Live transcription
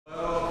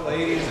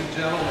Ladies and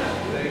gentlemen,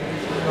 thank you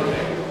for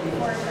coming.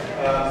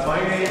 My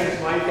name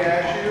is Mike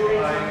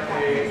Ashew.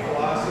 I'm a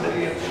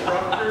philosophy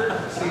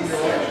instructor, senior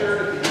lecturer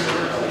at the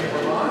University of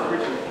Vermont.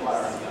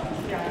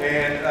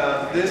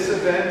 And this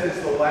event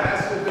is the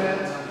last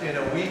event in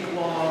a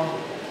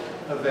week-long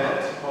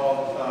event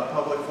called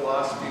Public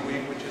Philosophy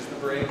Week, which is the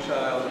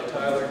brainchild of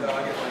Tyler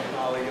Doggett, my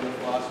colleague in the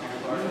philosophy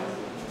department.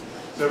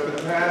 So for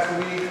the past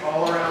week,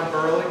 all around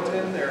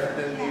Burlington, there have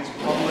been these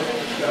public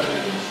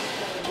discussions.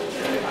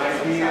 And the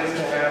idea is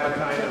to have a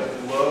kind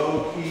of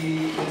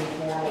low-key,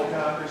 informal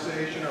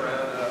conversation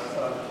around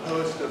a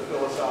host of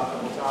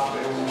philosophical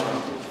topics: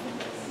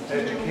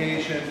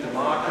 education,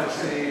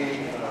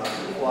 democracy,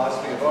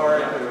 philosophy of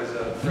art. There was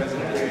a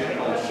presentation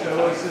on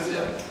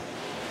Stoicism.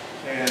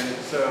 And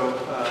so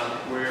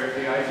where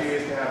the idea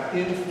is to have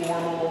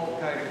informal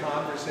kind of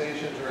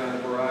conversations around a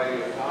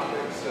variety of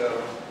topics.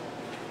 So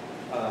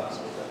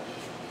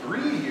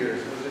 3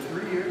 years, was it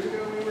 3 years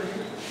ago we were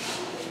here?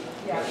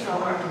 Yeah,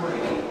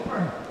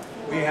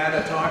 we had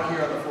a talk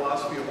here on the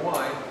philosophy of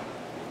wine,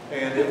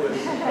 and it was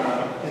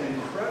an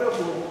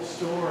incredible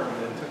storm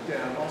that took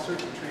down all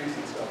sorts of trees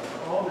and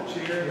stuff. All the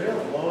chairs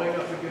were blowing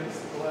up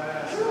against the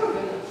glass.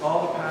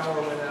 All the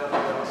power went out,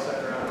 and we all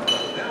sat around and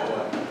like, now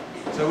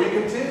what? So we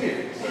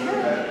continued. So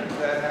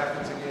that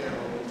happens again.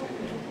 We'll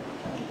continue.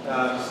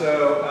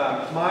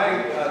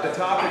 The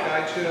topic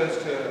I chose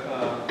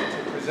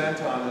to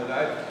present on that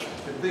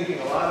I've been thinking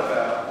a lot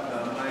about.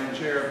 I am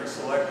chair of the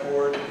select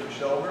board in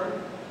Shelburne,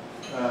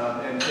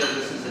 and so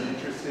this is an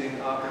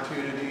interesting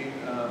opportunity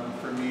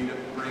for me to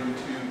bring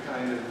two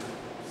kind of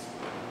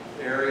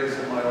areas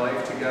of my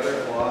life together: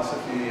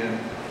 philosophy and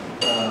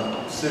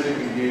civic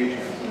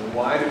engagement.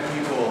 Why do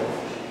people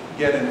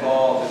get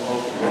involved in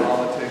local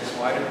politics?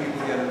 Why do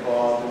people get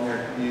involved in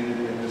their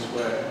community in this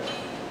way?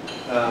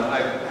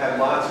 I've had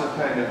lots of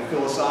kind of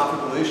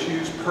philosophical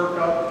issues perk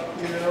up,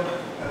 kind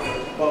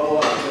of bubble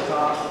up to the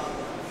top.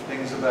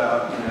 Things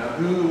about,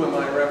 who am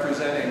I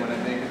representing when I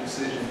make a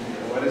decision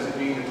here? What does it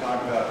mean to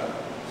talk about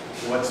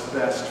what's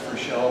best for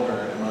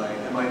Shelburne?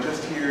 Am I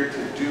just here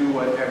to do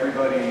what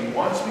everybody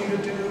wants me to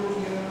do?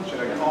 Should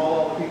I call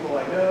all the people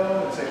I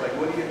know and say, like,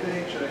 what do you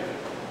think?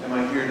 Am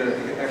I here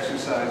to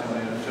exercise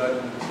my own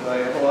judgment? So I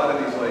have a lot of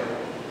these, like,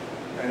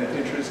 kind of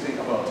interesting,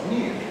 well, to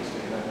me,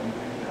 interesting. I'm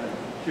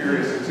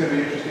curious, it's going to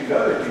be interesting to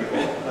other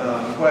people.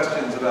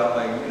 Questions about,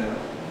 like,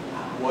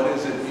 what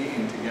does it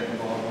mean to get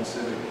involved in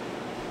civic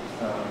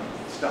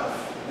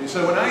stuff. And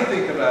so when I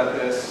think about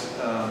this,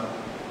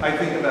 I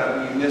think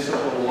about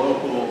municipal,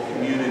 local,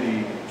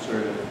 community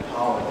sort of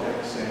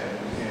politics and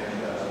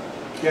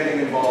getting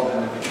involved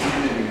in the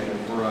community in a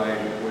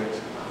variety of ways.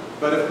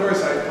 But of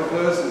course, I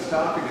proposed this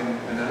topic,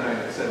 and then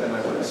I said,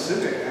 what does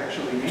civic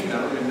actually mean?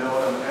 I don't even know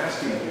what I'm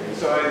asking here.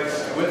 So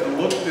I went and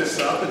looked this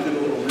up and did a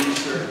little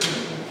research.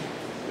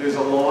 There's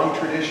a long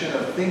tradition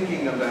of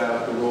thinking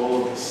about the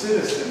role of the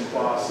citizen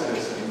qua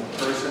citizen, the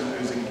person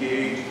who's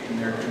engaged in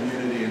their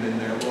community and in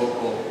their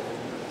local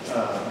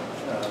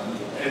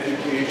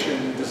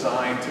education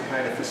designed to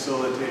kind of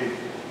facilitate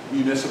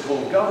municipal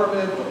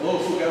government, but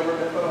local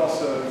government, but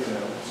also,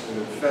 sort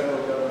of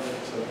federal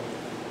government. So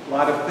a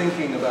lot of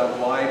thinking about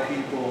why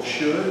people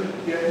should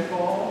get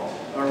involved,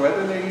 or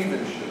whether they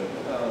even should.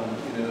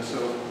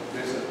 So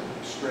there's a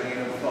strain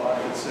of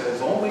thought that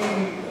says only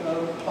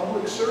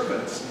public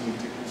servants need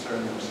to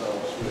concern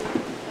themselves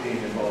with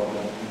being involved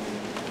in the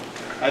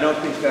community. I don't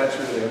think that's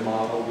really a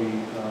model we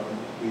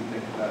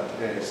think about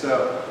today.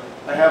 So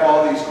I have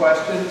all these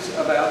questions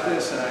about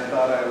this, and I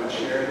thought I would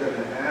share them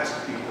and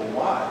ask people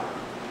why.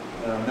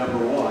 Number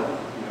one,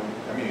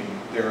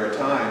 there are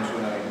times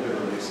when I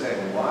literally say,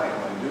 why am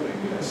I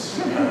doing this?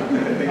 I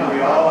think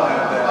we all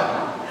have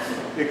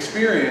that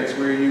experience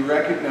where you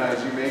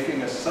recognize you're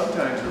making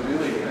sometimes a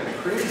really kind of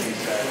crazy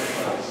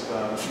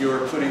sacrifice.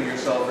 You're putting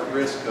yourself at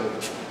risk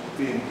of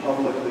being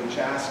publicly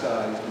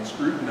chastised and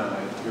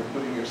scrutinized. You're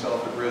putting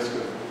yourself at risk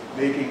of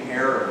making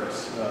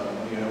errors.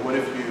 What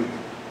if you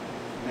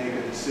make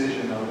a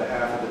decision on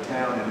behalf of the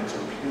town and it's a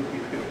really,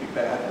 really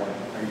bad one?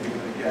 Are you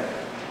going to get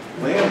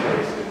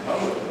lambasted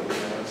publicly?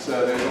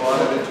 So there's a lot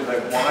of interest,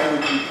 like, why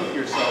would you put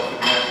yourself in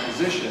that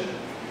position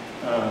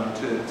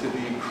to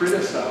be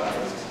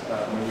criticized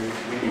when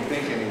you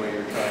think anyway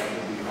you're trying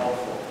to be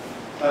helpful?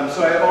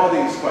 So I have all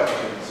these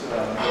questions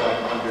that I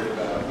wondered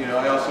about.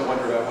 I also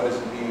wonder about what does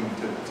it mean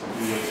to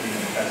do what's in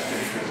the best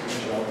interest of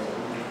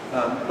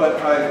Shelburne. But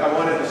I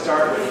wanted to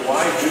start with,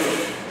 why do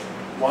it?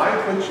 Why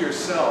put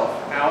yourself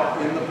out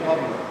in the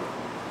public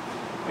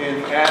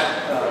and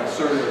at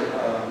sort of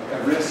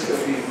a risk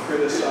of being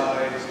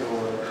criticized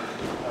or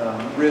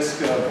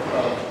risk of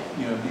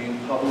being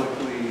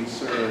publicly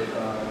sort of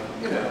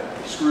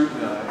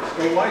scrutinized?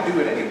 Or why do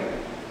it anyway?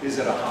 Is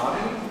it a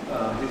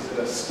hobby? Is it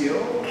a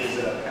skill? Is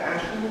it a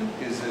passion?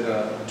 Is it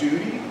a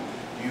duty?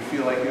 Do you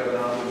feel like you have an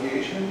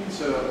obligation?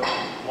 So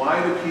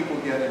why do people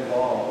get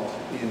involved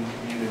in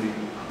community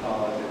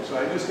politics? So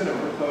I'm just going to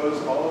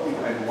propose all of these.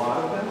 I have a lot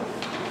of them.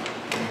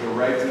 Go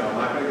right to, no, I'm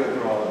not going to go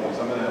through all of these.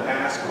 I'm going to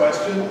ask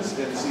questions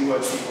and see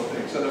what people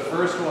think. So the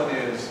first one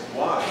is,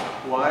 why?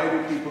 Why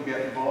do people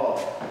get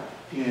involved?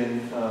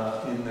 in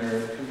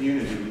their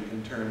community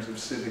in terms of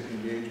civic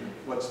engagement?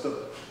 What's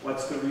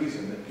the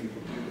reason that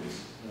people do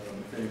this?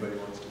 If anybody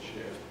wants to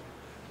share.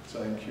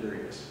 So I'm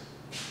curious.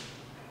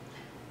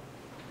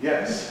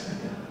 Yes,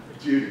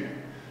 Judy.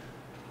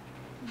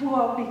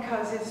 Well,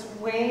 because it's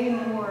way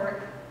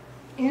more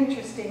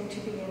interesting to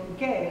be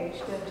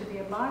engaged than to be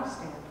a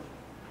bystander.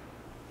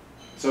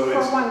 So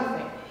for one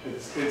thing.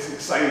 It's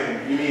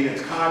exciting. You mean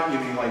you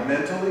mean like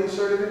mentally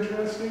sort of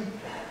interesting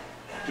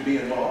to be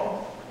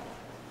involved?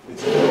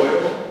 It's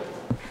enjoyable?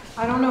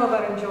 I don't know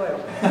about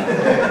enjoyable.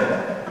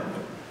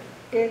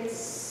 It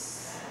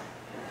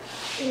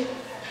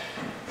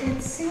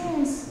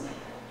seems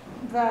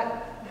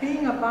that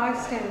being a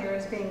bystander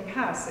is being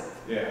passive.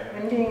 Yeah.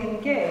 And being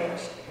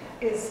engaged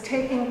is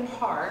taking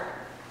part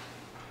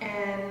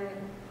and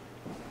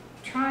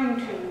trying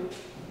to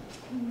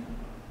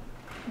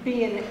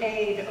be an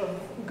aid of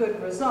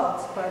good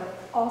results, but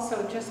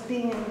also just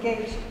being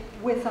engaged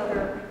with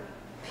other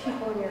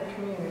people in your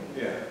community.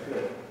 Yeah,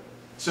 good.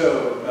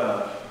 So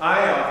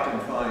I often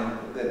find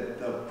that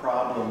the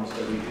problems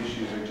or the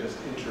issues are just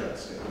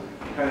interesting,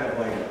 kind of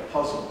like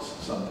puzzles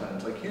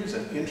sometimes. Like here's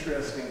an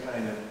interesting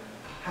kind of,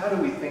 how do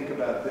we think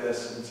about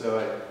this? And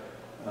so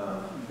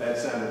that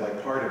sounded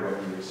like part of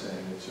what you were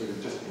saying. It's sort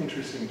of just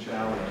interesting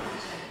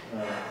challenges.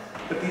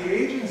 But the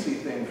agency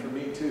thing for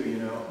me too, you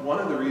know, one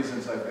of the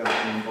reasons I've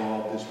gotten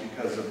involved is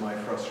because of my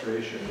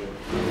frustration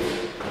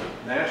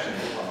with national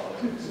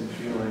politics and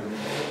feeling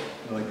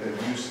like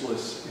a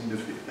useless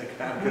individual. Like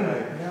how can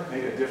I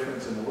make a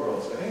difference in the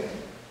world? So hey,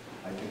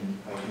 I can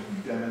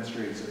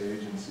demonstrate some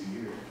agency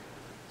here.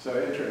 So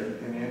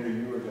and Andrew,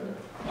 you were gonna.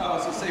 I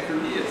was gonna say for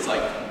me, it's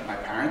like my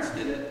parents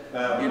did it,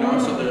 you know.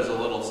 So there's a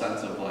little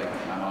sense of like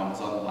my mom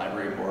was on the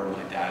library board,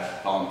 my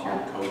dad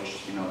volunteered to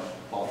coach, you know,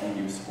 Baltimore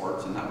youth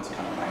sports, and that was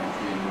kind of my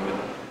entry into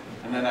it.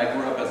 And then I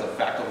grew up as a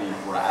faculty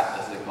brat,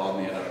 as they called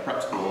me, at a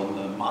prep school, and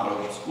the motto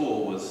of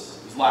school was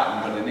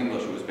Latin, but in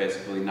English it was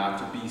basically not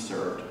to be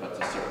served, but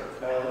to serve.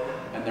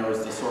 And there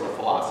was this sort of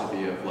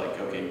philosophy of like,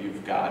 okay,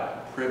 you've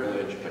got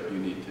privilege, but you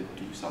need to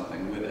do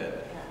something with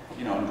it.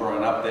 You know, and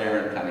growing up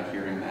there and kind of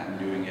hearing that and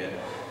doing it,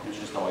 it's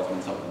just always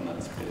been something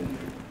that's been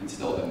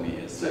instilled in me,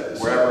 is that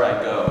wherever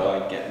I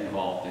go, I get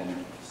involved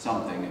in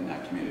something in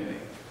that community.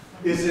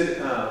 Is it,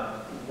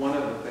 one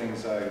of the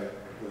things I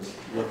was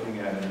looking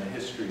at in the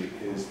history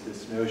is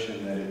this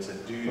notion that it's a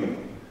duty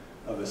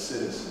of a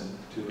citizen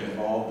to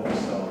involve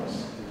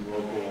themselves in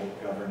local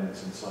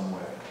governance in some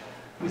way.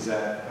 Is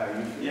that how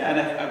you feel? Yeah, and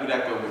I would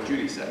echo what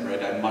Judy said,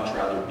 right? I'd much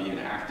rather be an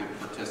active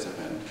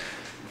participant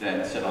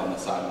than sit on the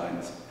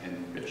sidelines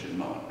and bitch and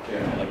moan.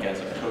 Yeah. Like as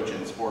a coach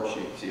in sports,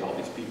 you see all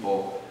these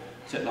people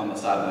sitting on the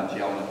sidelines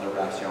yelling at the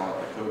refs, yelling at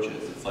the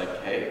coaches. It's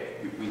like, hey,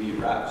 we need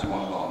refs, you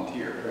want to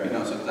volunteer. Right. You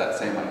know, so it's that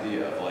same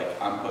idea of like,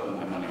 I'm putting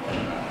my money where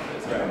my mouth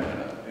is, and I'm going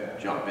to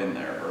jump in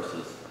there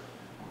versus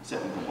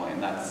sit and complain.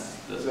 That's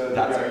a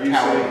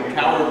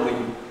cowardly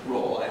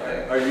role, I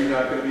think. Are you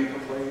not going to be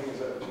complaining? Is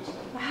that what you're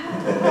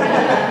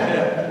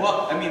saying?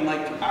 Well, I mean,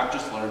 like, I've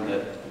just learned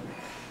that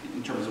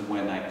in terms of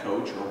when I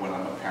coach or when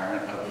I'm a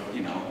parent,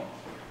 you know,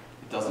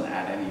 it doesn't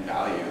add any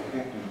value,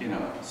 you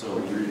know, so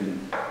you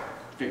can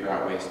figure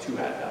out ways to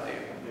add value.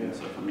 And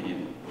so for me,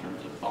 in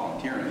terms of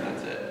volunteering,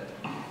 that's it.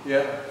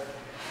 Yeah.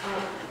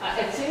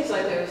 It seems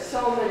like there's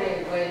so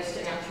many ways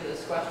to answer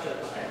this question.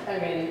 I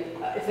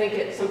mean, I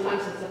think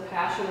sometimes it's a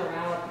passion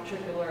around a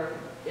particular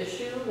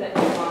issue that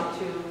you want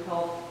to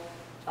help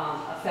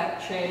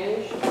affect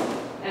change.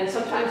 And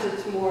sometimes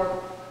it's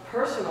more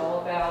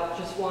personal about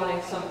just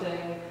wanting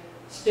something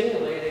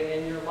stimulating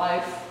in your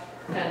life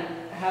and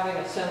having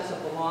a sense of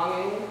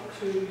belonging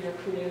to your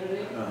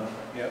community.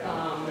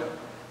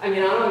 I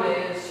mean, I'm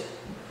amazed.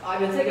 I've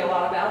been thinking a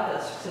lot about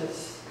this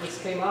since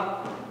this came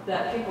up,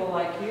 that people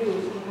like you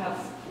who have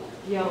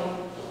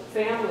young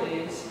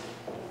families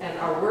and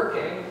are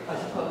working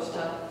as opposed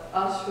to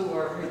us who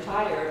are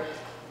retired.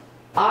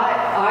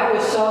 I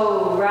was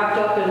so wrapped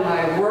up in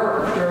my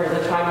work during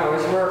the time I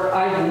was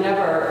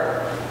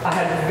I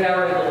had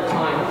very little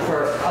time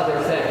for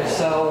other things.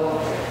 So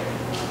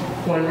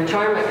when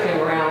retirement came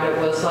around, it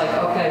was like,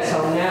 okay,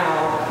 so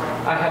now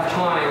I have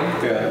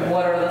time. Yeah.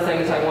 What are the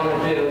things I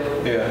want to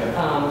do? Yeah.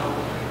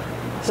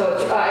 So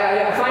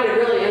I find it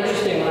really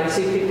interesting when I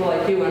see people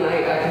like you, and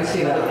I can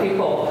see other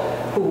people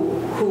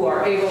who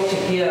are able to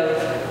give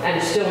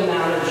and still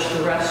manage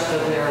the rest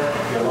of their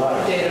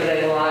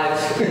day-to-day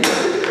lives.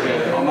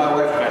 Yeah. All my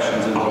wife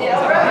questions and all. Yeah,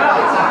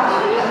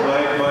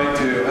 right. Mine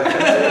too.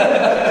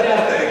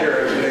 Thank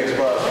her. Everything's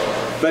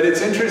possible. But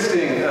it's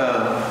interesting.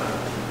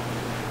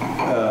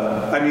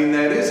 I mean,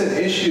 that is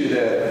an issue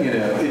that, you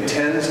know, it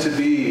tends to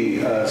be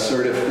a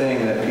sort of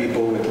thing that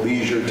people with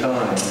leisure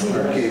time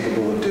are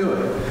capable of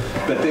doing.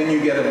 But then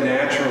you get a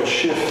natural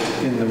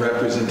shift in the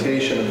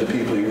representation of the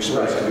people you're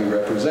supposed to be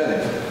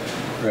representing,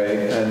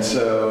 right? And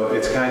so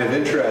it's kind of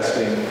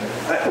interesting.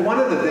 One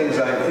of the things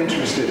I'm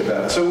interested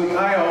about, so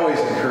I always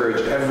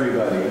encourage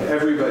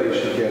everybody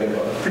should get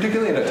involved,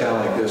 particularly in a town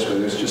like this where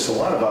there's just a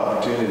lot of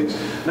opportunities,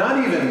 not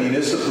even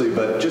municipally,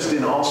 but just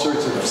in all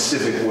sorts of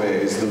civic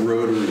ways, the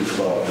Rotary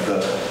Club,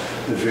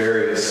 the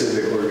various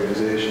civic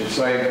organizations.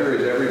 So I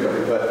encourage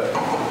everybody, but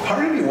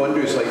part of me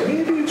wonders, like,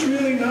 maybe it's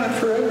really not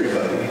for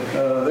everybody.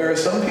 There are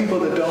some people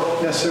that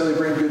don't necessarily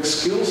bring good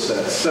skill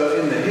sets.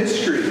 So in the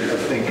history of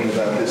thinking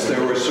about this,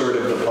 there was sort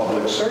of the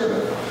public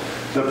servant,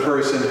 the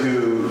person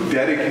who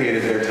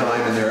dedicated their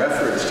time and their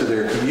efforts to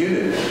their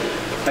community.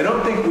 I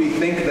don't think we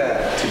think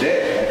that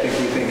today. I think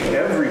we think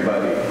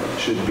everybody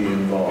should be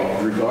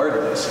involved,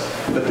 regardless.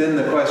 But then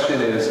the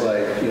question is,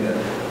 like, you know,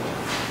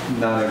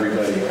 not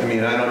everybody. I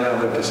mean, I don't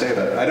know what to say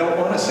about it. I don't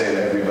want to say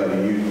to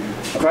everybody,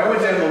 if I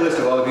went down the list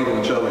of all the people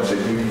in Chilton and said,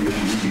 you,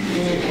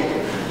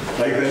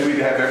 like, then we'd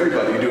have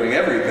everybody doing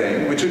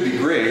everything, which would be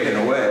great in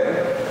a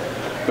way.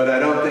 But I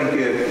don't think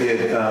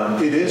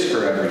it is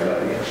for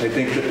everybody. I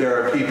think that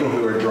there are people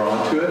who are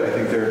drawn to it. I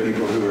think there are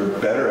people who are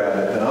better at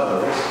it than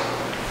others.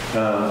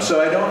 So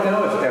I don't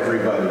know if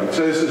everybody,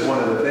 so this is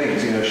one of the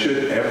things, you know,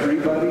 should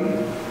everybody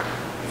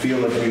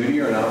feel a duty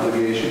or an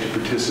obligation to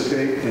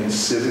participate in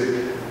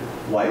civic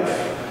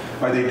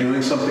life? Are they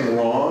doing something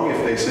wrong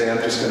if they say, I'm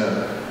just going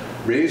to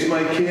raise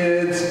my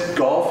kids,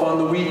 golf on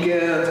the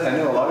weekends? I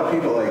know a lot of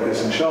people like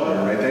this in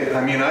Shelburne, right?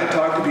 I mean, I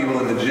talk to people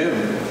in the gym,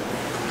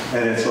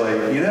 and it's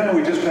like, you know,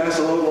 we just passed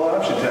a local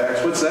option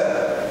tax. What's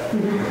that?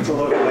 It's a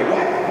local, like,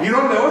 what? You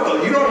don't know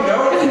it? You don't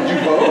know it? Did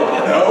you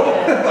vote?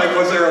 No? Like,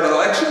 was there an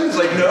election? It's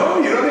like, no,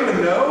 you don't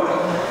even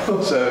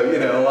know. So, you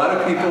know, a lot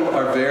of people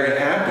are very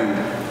happy,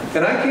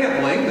 and I can't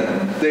blame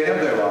them. They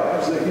have their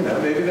lives. You know,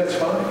 maybe that's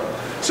fine.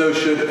 So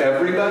should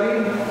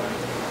everybody?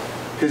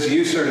 Because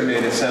you sort of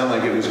made it sound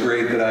like it was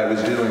great that I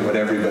was doing what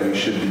everybody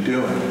should be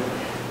doing.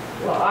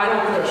 Well, I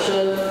don't put a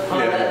should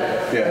on it.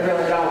 I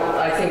really don't.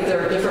 I think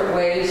there are different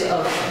ways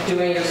of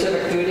doing your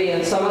civic duty,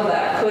 and some of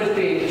that could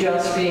be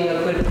just being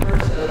a good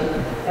person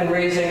and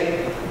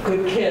raising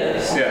good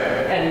kids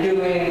and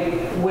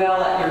doing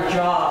well at your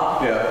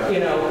job. You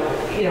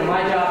know,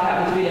 my job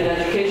happened to be in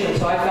education,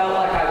 so I felt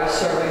like I was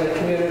serving the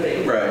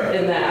community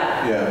in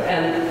that.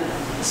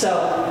 And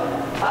so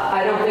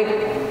I don't think,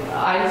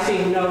 I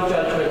see no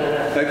judgment in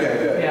it.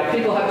 Okay, good. Yeah,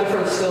 people have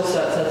different skill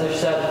sets, as you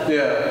said.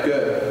 Yeah,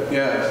 good.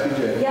 Yeah,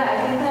 CJ. Yeah,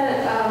 I think that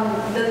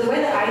the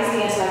way that I see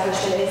the answer to that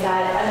question is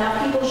that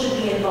enough people should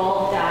be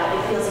involved that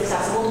it feels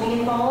accessible to be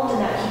involved,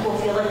 and that people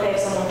feel like they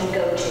have someone to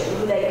go to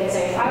who they can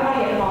say, if I want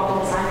to get involved in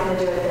this, I'm going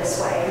to do it this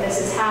way, and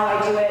this is how I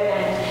do it.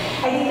 And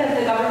I think that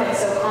the government is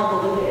so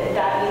convoluted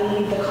that you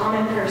need the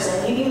common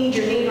person, you need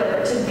your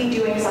neighbor to be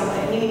doing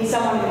something, you need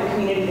someone in your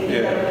community that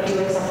you know to be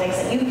doing something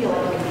so you feel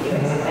like you can be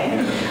doing something.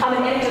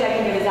 An anecdote I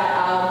can give is that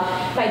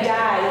my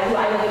dad, who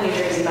I live in New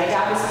Jersey, my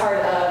dad was part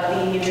of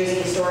the New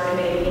Jersey Historic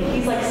Committee, and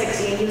he's like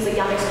 60, and he was the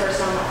youngest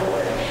person on that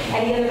board.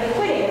 And he ended up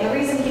quitting, and the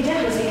reason he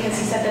did was because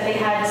he said that they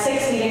had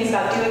 6 meetings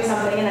about doing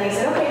something, and then he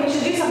said, okay, we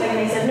should do something, and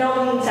they said, no,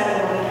 we need 7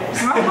 more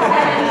meetings. and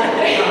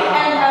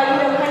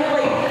you know, kind of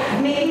like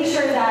making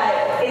sure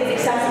that it's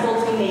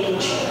accessible to be making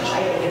change,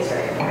 I think is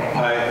very important.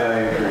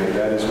 I agree.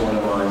 That is one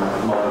of my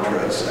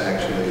mantras,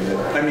 actually.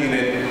 I mean,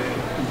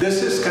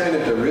 this is kind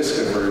of the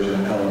risk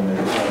aversion element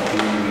of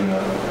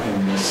being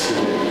in this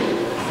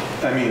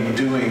civic. I mean,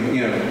 doing,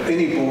 you know,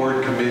 any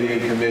board, committee,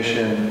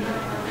 commission,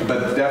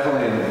 but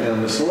definitely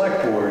on the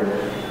select board,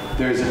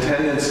 there's a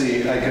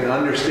tendency, I can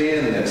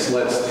understand this,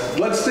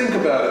 let's think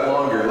about it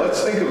longer,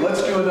 let's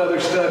do another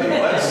study,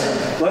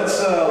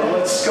 let's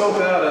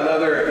scope out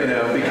another, you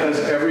know, because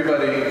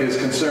everybody is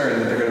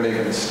concerned that they're going to make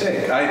a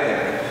mistake. I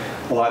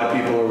think a lot of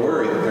people are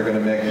worried that they're going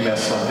to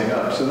mess something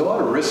up. So there's a lot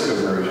of risk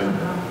aversion,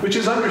 which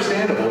is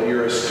understandable.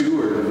 You're a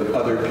steward of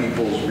other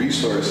people's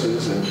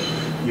resources, and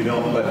you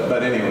don't,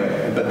 but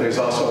anyway, but there's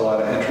also a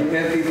lot of entry,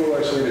 and people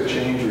are sort of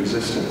change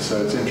resistant,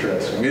 so it's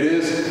interesting.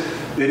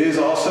 It is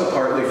also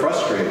partly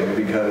frustrating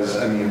because,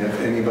 I mean, if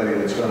anybody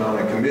that's been on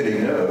a committee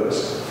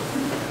knows,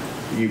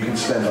 you can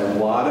spend a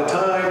lot of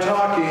time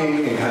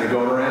talking and kind of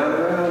going around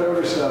and around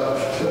over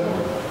stuff, so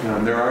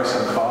there are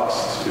some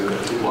costs to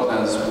it too. Well,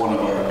 as one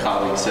of our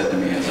colleagues said to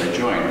me as I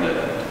joined,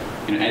 that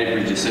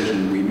every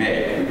decision we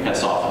make, we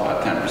piss off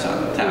about 10%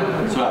 of the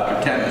town. So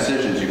after 10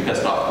 decisions, you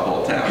pissed off the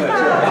whole town.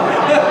 That's right.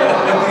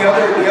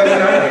 And the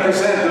other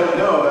 90% don't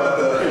know about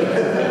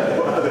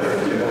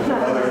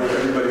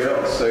everybody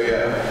else. So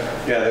yeah,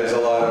 there's a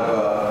lot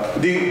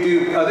of.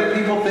 Do other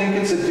people think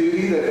it's a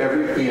duty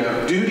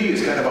that duty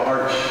is kind of a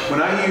hard.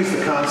 When I use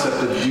the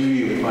concept of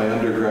duty with my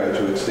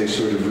undergraduates, they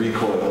sort of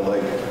recoil,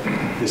 like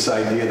this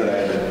idea that I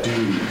have a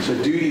duty. So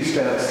duty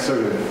stands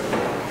sort of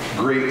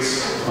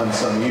grates on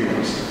some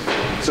ears.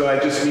 So I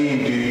just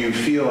mean, do you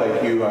feel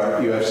like you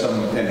have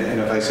some, and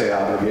if I say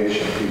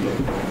obligation, people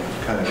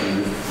kind of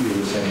feel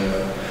the same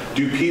way.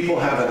 Do people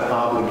have an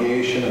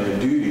obligation or a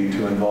duty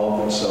to involve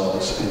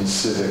themselves in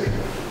civic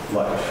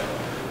life,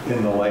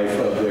 in the life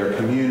of their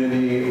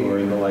community or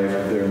in the life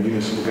of their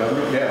municipal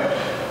government? Yeah.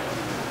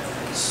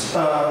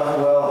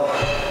 Well,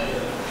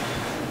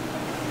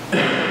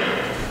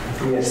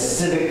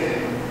 civic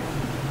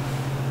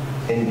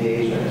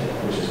engagement,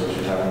 which is what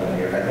you're talking about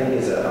here, I think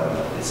it's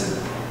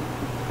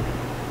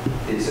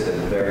a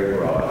very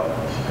broad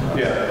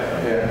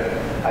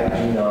concept. I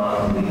do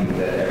not believe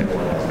that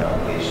everyone has an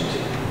obligation to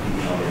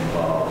become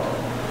involved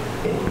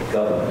in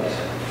government,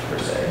 per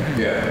se.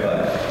 Yeah.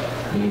 But,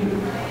 I mean,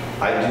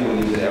 I do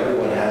believe that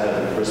everyone has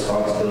a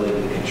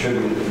responsibility to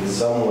contribute in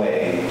some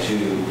way to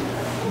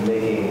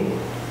making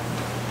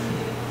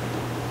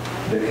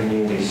the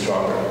community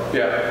stronger.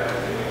 Yeah.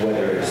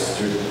 Whether it's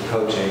through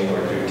coaching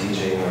or through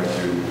teaching or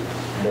through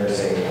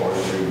nursing or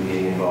through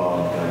being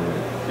involved in government,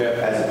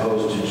 as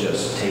opposed to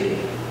just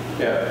taking.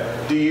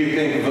 Yeah. Do you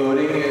think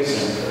voting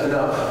is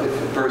enough if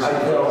a person? I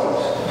don't.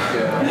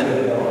 Yeah. I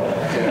really don't.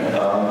 Yeah.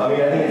 I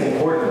mean, I think it's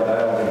important, but I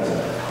don't think it's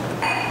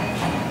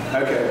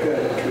enough. Okay, good.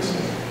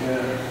 Interesting.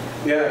 Yeah.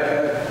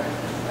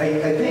 Yeah.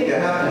 I think you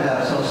have to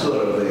have some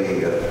sort of a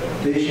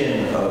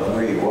vision of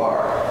where you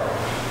are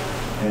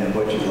and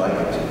what you'd like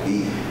it to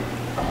be.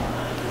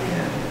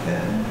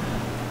 And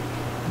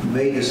you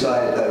may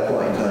decide at that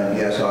point in time,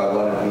 yes, I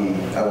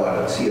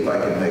want to see if I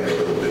can make a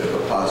little bit of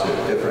a positive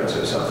difference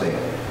or something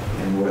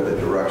in more the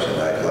direction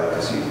I'd like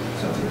to see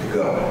something to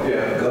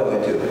go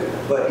into.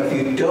 But if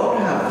you don't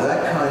have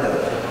that kind of,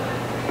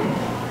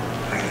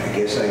 I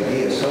guess,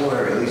 idea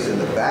somewhere, at least in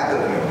the back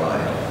of your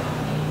mind,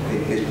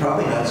 it's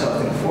probably not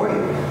something for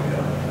you.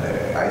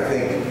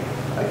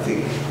 I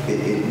think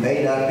it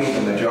may not be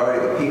the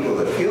majority of the people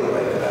that feel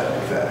like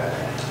that, in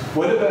fact.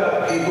 What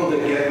about people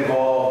that get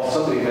involved?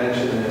 Somebody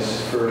mentioned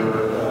this for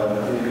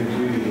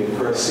maybe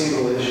for a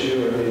single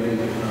issue or maybe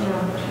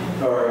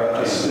or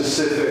a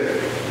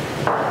specific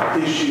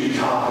issue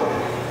topic.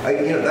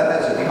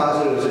 That has its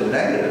positives and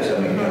negatives. I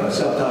mean,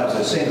 sometimes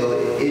a single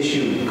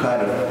issue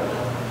kind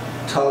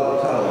of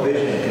tunnel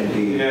vision can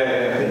be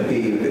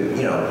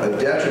a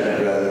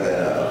detriment rather than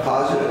a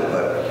positive.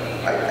 But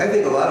I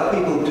think a lot of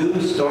people do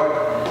start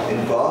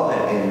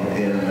involvement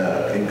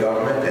in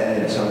government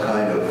and in some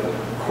kind of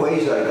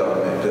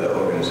quasi-government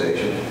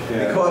organization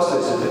because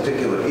there's a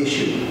particular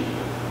issue.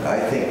 I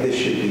think this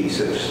should be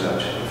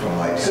such from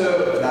my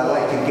side. And I'd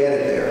like to get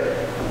it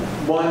there.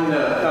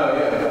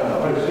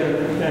 I was going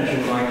to mention,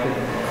 Mike,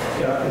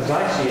 that as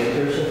I see it,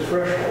 there's a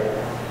threshold.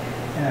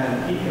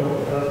 And,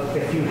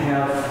 if you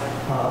have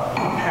a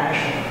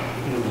passion,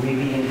 you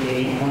really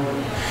engage, want to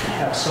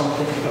have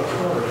something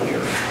occur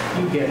here,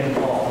 you get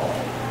involved.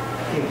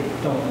 You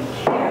don't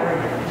care,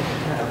 you're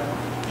kind of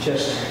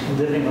just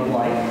living a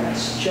life,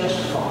 that's just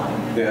fine.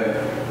 Yeah.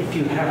 If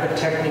you have a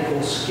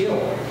technical skill,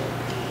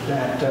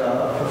 that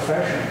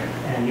profession,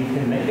 and you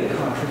can make a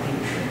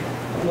contribution,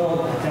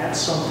 well, that's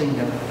something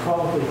that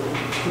probably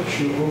puts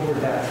you over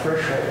that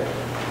threshold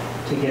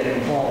to get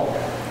involved.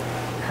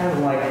 Kind of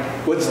like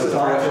what's the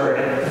doctor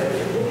at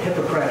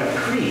Hippocratic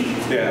Creed.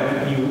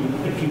 Yeah.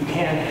 If you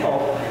can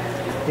help,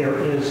 there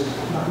is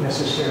not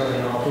necessarily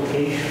an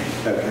obligation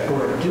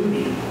or a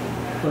duty,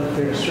 but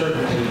there's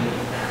certainly a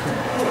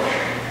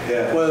push.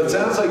 Yeah. Well, it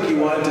sounds like you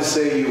wanted to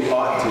say you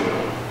ought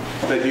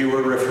to, but you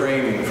were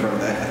refraining from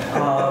that.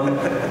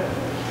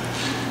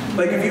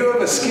 Like if you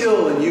have a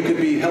skill and you could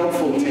be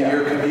helpful to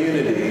your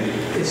community,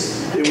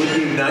 it would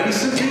be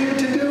nice of you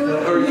to do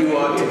it, or you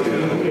ought to do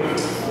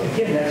it?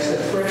 Again, that's the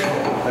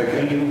threshold.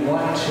 Okay. Do you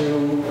want to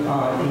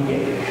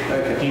engage?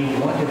 Okay. Do you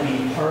want to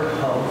be part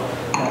of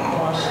that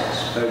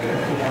process? Okay.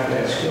 If you have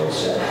that skill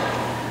set,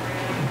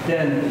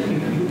 then you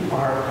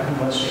are, I don't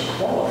want to say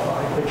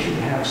qualified, but you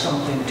have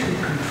something to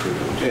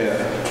contribute. Yeah.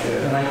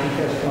 And I think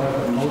that's one of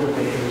the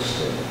motivators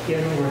to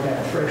get over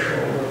that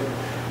threshold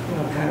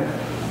of, kind of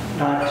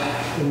not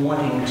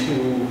wanting to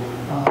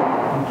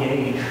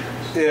engage.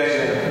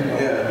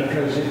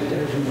 Because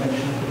as you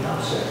mentioned at the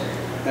outset,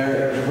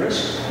 there's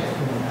risk in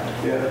that.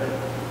 Yeah.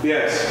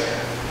 Yes.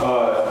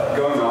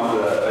 Going off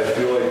of that, I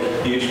feel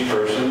like each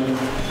person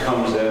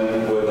comes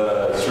in with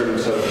a certain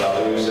set of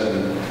values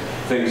and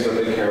things that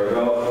they care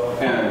about,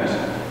 and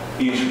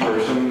each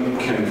person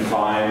can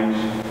find,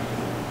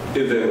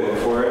 if they look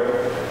for it,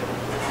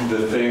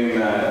 the thing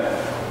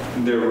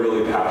that they're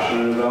really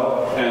passionate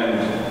about. And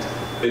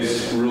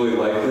it's really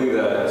likely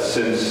that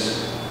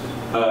since,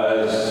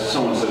 as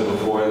someone said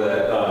before,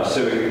 that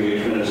civic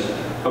engagement is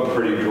a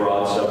pretty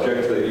broad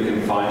subject, that you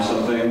can find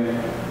something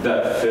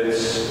that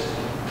fits,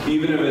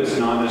 even if it's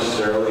not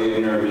necessarily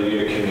in your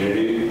immediate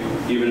community,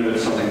 even if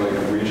it's something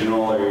like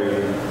regional or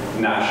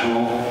even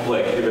national.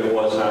 Like if it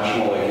was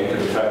national, like it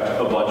could affect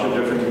a bunch of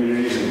different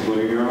communities,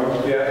 including your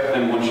own. Yeah.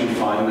 And once you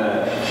find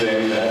that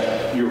thing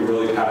that you're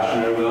really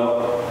passionate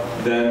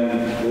about,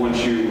 then once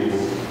you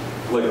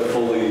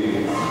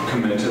fully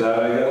commit to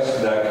that, I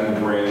guess, that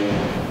can bring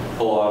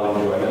a lot of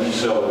enjoyment.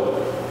 So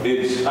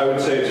I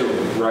would say it's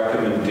a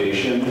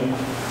recommendation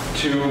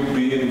to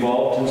be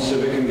involved in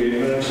civic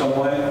engagement in some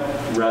way,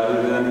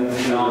 rather than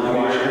an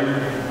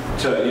obligation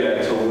to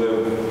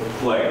live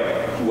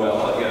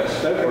well, I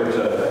guess, or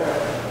to.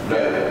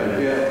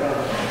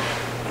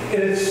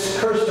 It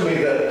occurs to me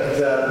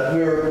that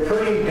we're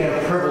pretty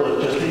damn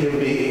privileged just to even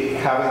be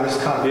having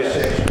this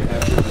conversation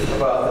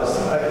about this.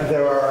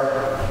 There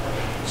are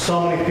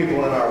so many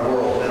people in our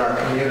world, in our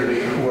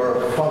community, who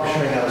are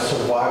functioning at a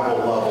survival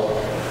level,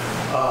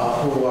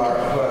 who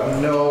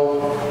have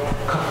no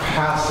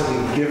capacity,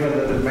 given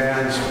the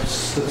demands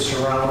that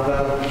surround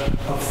them,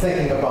 of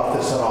thinking about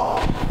this at all.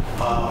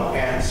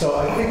 And so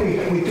I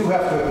think we do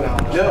have to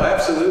acknowledge. No,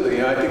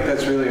 absolutely. I think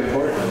that's really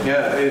important.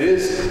 Yeah, it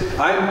is.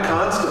 I'm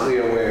constantly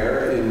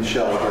aware in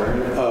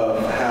Shelburne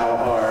of how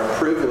our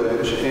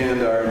privilege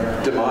and our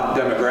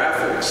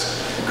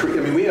demographics,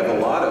 I mean, we have a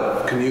lot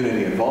of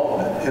community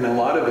involvement, and a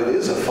lot of it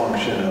is a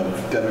function of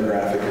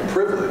demographic and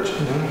privilege,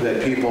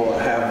 that people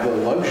have the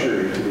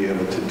luxury to be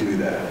able to do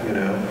that, you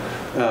know.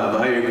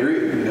 I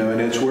agree, you know, and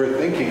it's worth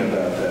thinking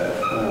about that.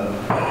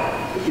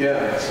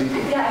 Yeah, see?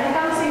 Yeah, I think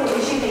I'm saying what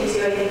Lucy thinks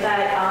too. I think that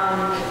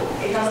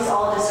it does us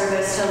all a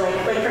disservice to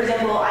like for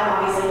example,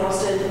 I'm obviously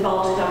most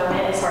involved in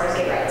government as far as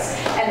gay rights.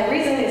 And the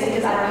reason is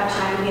because I don't have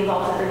time to be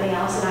involved in everything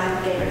else,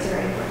 and gay rights are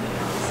very important,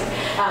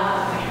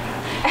 obviously.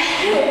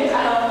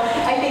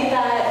 I think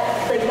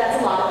that like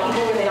that's a lot of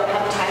people where they don't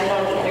have the time, they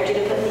don't have the energy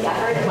to put in the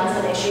effort unless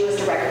an issue is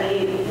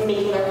directly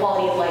making their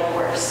quality of life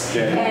worse.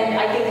 Yeah. And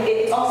I think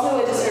it's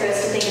also a disservice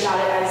to think about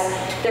it as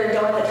they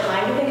don't have the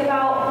time to think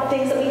about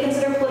things that we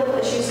consider political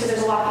issues, because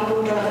there's a lot of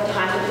people who don't have the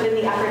time to put in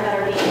the effort that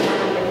are being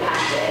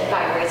impacted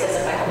by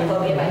racism, by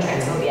homophobia, by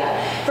transphobia.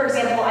 For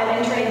example, I'm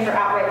interning for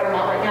Outright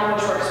Vermont right now,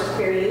 which works with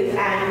queer youth,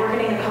 and we're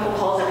getting a couple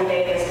calls every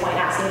day at this point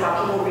asking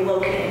about people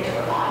relocating to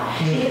Vermont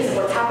because of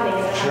what's happening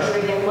in the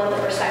country and what the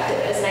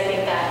perspective is. And I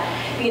think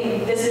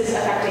that this is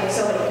affecting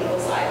so many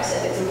people's lives,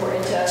 and it's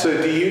important to.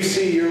 So do you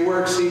see your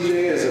work,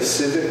 CJ, as a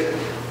civic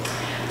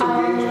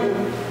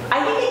engagement?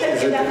 I think it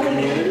does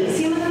definitely be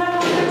easy within that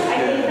context. I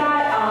think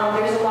that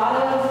there's a lot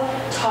of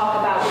talk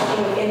about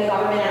working within the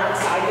government and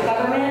outside the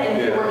government, and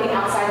if you're working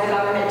outside the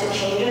government to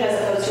change it as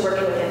opposed to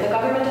working within the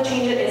government to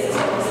change it is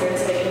still considered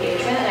civic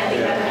engagement. And I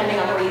think that depending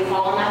on where you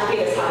fall on that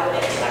debate is how I would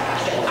answer that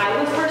question. I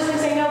would personally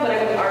say no, but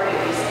I would argue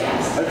if you say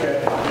yes. Okay.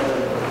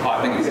 Oh,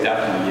 I think it's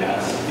definitely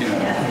yes. You know,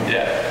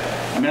 yeah.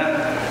 I mean,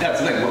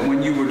 that's the thing.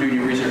 When you were doing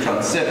your research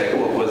on civic,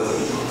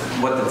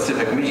 what did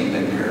civic mean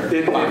in your?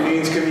 It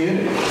means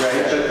community,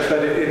 right?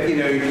 But you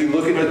know, if you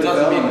look at But it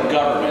doesn't mean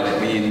government.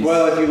 It means.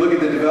 Well, if you look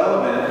at the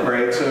development,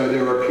 right? So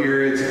there were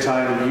periods of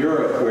time in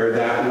Europe where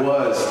that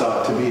was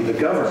thought to be the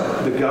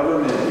government. The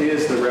government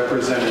is the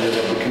representative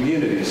of the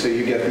community. So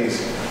you get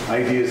these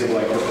ideas of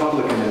like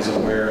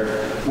republicanism,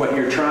 where what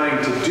you're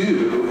trying to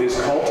do is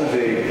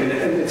cultivate, and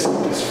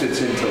this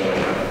fits into like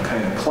a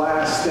kind of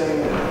class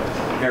thing.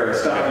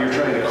 Aristocracy. You're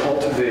trying to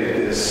cultivate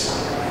this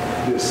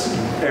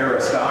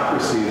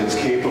aristocracy that's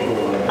capable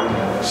of, you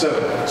know.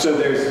 So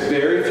there's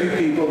very few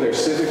people. They're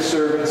civic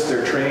servants.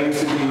 They're trained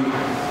to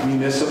be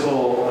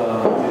municipal,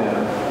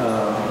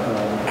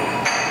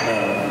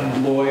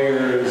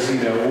 lawyers,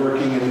 you know,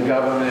 working in the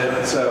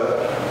government. So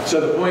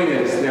the point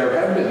is, there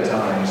have been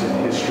times in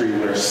history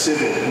where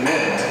civic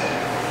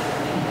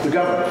meant the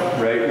government,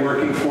 right?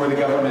 Working for the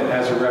government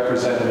as a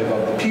representative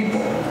of the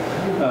people.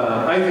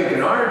 I think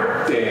in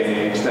our day and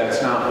age,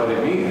 that's not what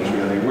it means,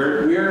 really.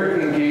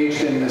 We're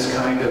engaged in this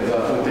kind of,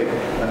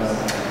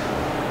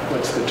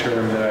 what's the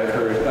term that I've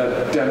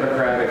heard?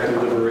 Democratic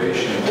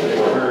deliberation.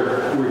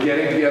 We're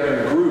getting together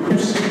in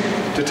groups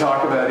to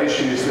talk about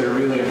issues that are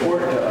really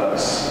important to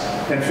us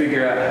and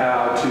figure out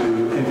how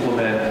to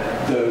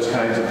implement those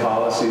kinds of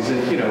policies.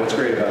 And, you know, what's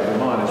great about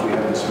Vermont is we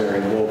have this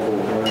very local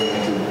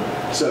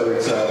oriented, so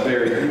it's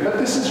but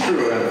this is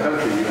true around the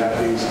country. You have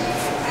these,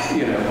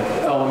 you know,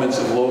 elements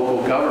of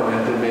local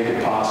government that make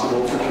it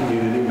possible for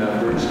community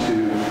members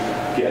to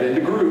get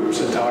into groups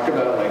and talk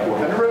about like what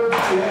kind of roads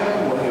we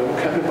have, what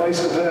kind of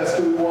bicycle paths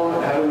do we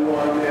want, how do we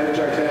want to manage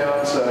our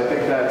town. So I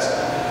think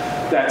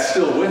that's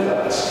still with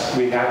us.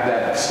 We have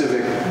that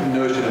civic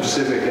notion of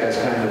civic as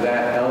kind of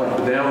that element,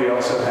 but now we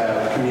also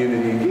have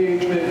community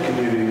engagement,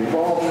 community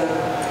involvement.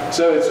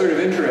 So it's sort of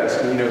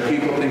interesting, you know,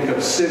 people think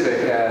of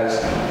civic as,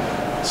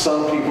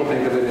 some people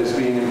think of it as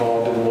being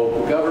involved in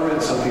local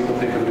government, some people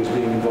think of it as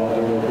being involved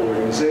in local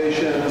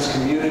organizations,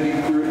 community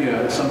group, you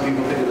know, some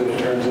people think of it in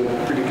terms of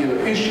particular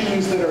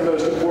issues that are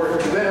most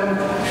important to them,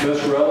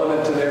 most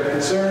relevant to their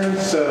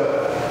concerns.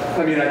 So,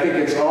 I mean, I think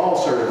it's all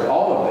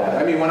of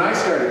that. I mean, when I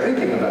started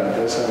thinking about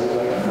this, I was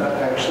like, I'm not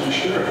actually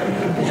sure.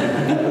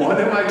 What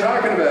am I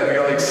talking about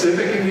here? Like,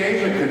 civic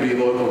engagement could be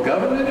local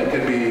government, it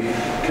could be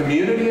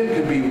community, it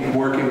could be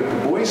working with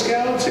the Boy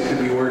Scouts, it could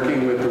be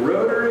working with the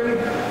Rotary.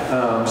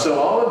 So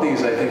all of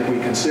these, I think, we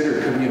consider,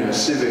 you know,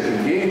 civic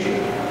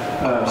engagement.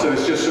 So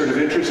it's just sort of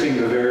interesting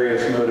the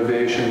various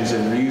motivations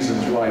and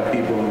reasons why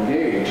people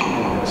engage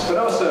in this. But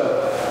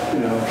also, you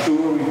know,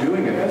 who are we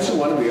doing it? That's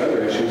one of the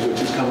other issues which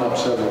has come up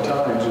several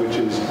times, which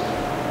is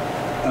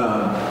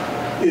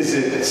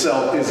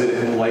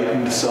it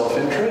enlightened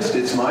self-interest?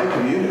 It's my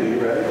community,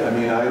 right? I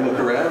mean, I look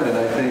around and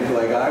I think,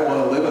 like, I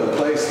want to live in a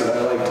place that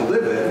I like to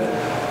live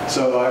in.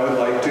 So I would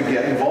like to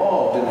get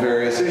involved in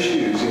various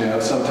issues. You know,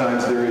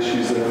 sometimes there are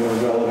issues that are more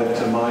relevant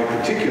to my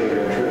particular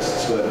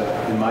interests, but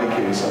in my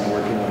case, I'm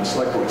working on the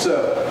select board.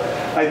 So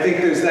I think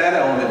there's that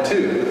element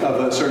too, of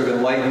a sort of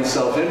enlightened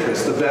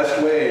self-interest. The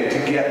best way to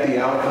get the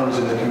outcomes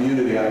in the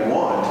community I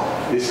want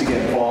is to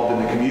get involved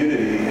in the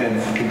community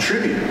and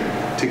contribute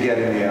to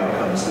getting the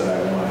outcomes that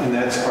I want. And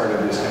that's part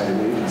of this kind of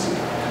agency.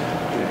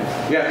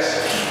 Yeah. Yes?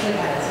 Really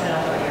kind of spin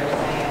off what you're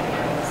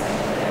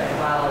saying there.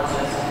 Well, it's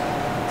just,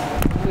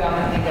 we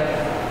often think of,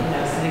 you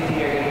know, civic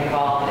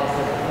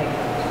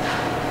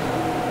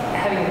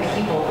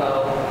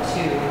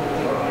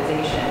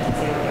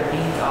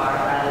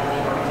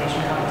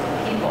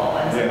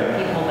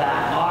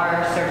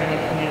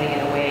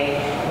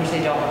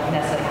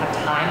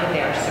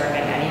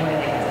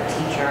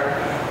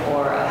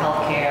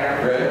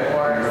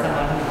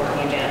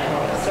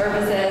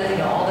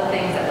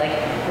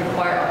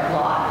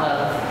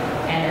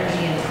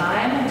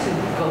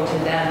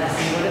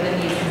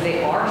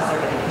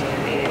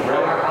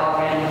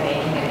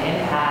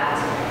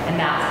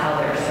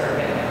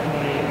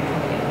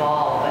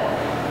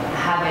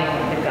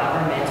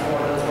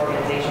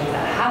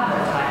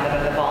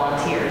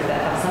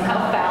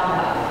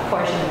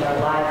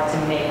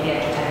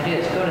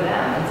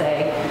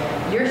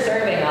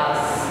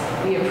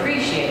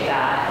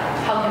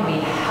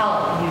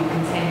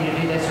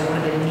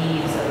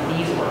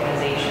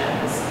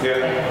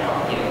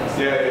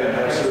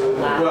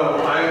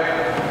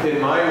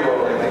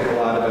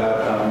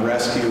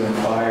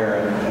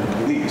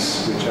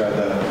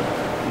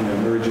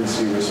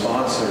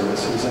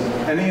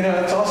And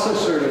it's also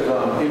sort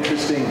of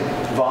interesting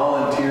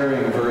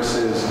volunteering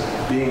versus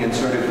being in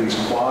sort of these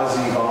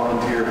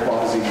quasi-volunteer,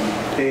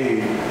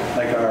 quasi-paid,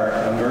 like our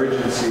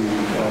emergency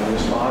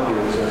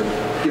responders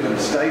are given a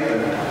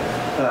stipend,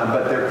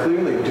 but they're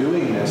clearly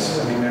doing this.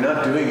 I mean, they're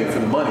not doing it for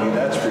the money,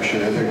 that's for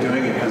sure. They're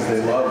doing it because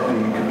they love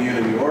being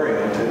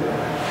community-oriented.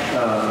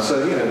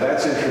 So,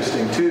 that's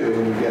interesting too,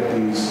 when you get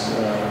these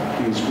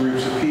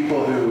groups of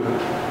people who,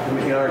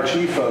 our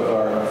chief of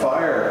our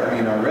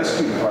our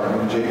rescue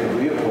department, Jacob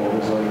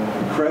Leopold, is like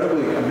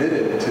incredibly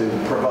committed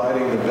to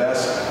providing the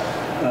best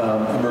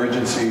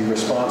emergency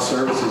response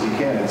services he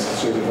can. It's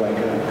sort of like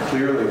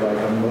clearly like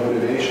a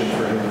motivation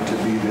for him to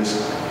be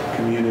this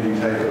community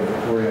type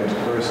of oriented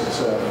person.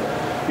 So,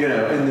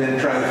 and then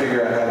trying to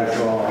figure out how to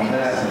draw on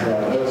that and draw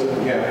those.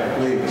 Yeah,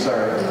 Lee,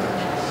 sorry.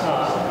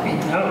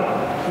 No,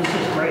 this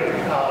is great.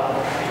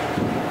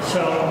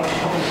 So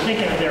I'm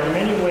thinking there are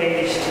many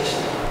ways to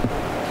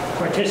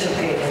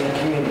participate in the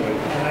community,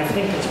 and I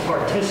think it's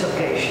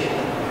participation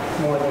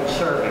more than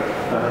serving.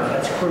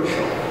 That's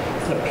crucial.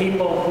 The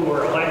people who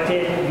are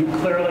elected, you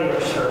clearly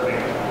are serving.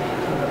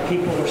 And the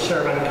people who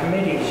serve on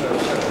committees are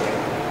serving.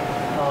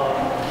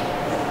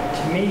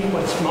 To me,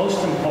 what's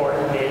most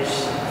important is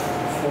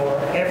for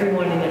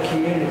everyone in the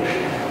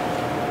community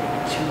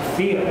to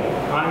feel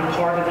I'm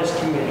part of this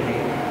community,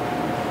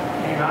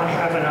 and I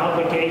have an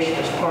obligation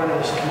as part of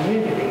this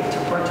community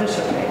to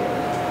participate.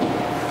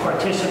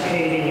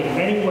 Participating in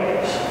many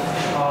ways,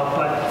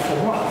 but for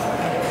what?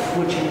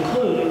 Which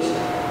includes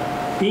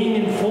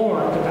being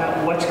informed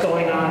about what's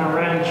going on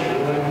around you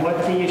and what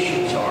the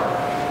issues are,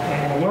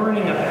 and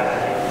learning about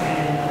it,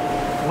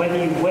 and whether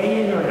you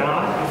weigh in or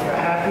not. If you're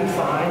happy,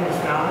 fine.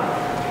 If not,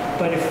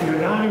 but if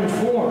you're not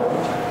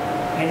informed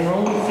and you're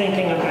only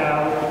thinking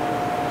about,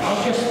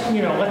 I'll just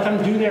let them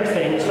do their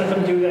things,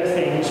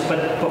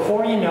 but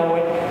before you know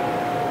it,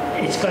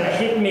 it's going to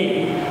hit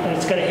me, and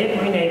it's going to hit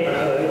my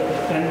neighborhood,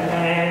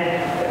 and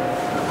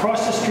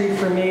across the street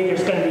from me,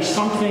 there's going to be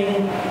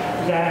something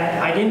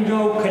that I didn't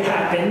know could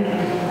happen,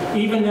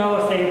 even though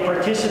if they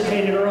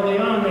participated early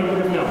on, they would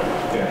have known.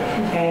 Yeah.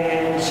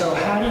 And so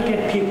how do you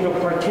get people to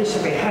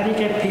participate? How do you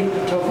get people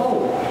to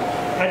vote?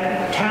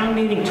 At town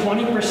meeting,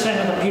 20%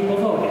 of the people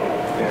voted.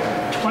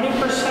 Yeah.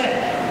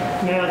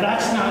 20%. Now,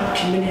 that's not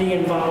community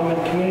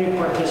involvement, community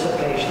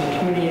participation,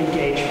 community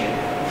engagement.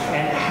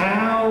 And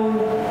how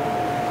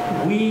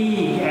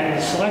we, and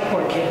the select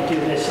board can't do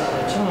this on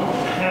its own,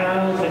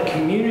 how the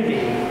community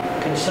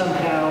can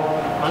somehow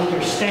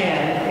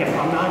understand if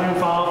I'm not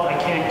involved, I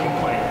can't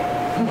complain.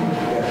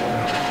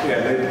 Yeah,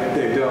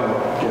 they don't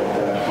get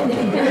that.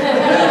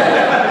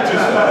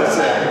 Just what I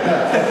said.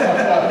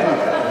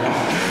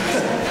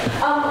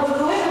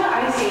 The way that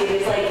I see it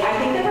is I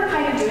think that we're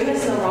kind of doing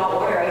this in the wrong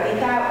order. I think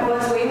that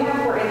what's way more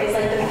important is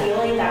the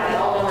feeling that we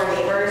all know our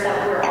neighbors,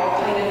 that we're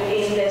all kind of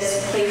in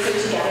this place of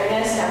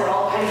togetherness, that we're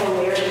all kind of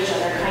aware of each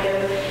other,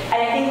 and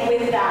I think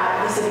with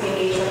that, the civic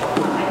engagement will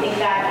come. I think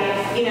that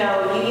if, you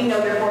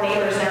know your four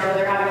neighbors and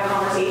they're having a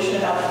conversation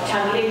about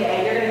town meeting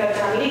day, you're going to go to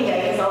town meeting day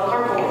because they'll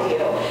carpool with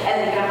you, and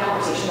then you can have a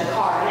conversation in the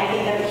car. And I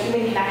think that the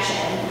human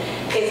connection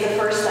is the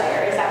first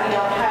layer, is that we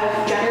don't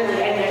have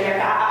generally, and in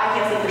America, I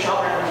can't speak for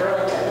Shelburne and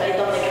Burlington, but I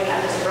don't think I've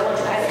had this in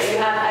Burlington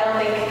either. I don't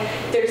think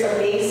there's a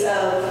base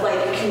of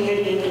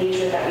community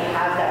engagement that we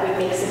have that would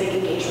make civic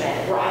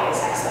engagement rise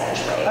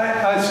exponentially.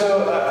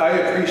 I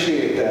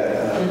appreciate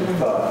that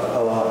thought a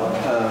lot,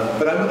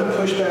 but I'm going to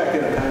push back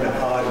in a kind of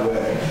odd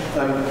way.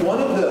 One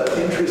of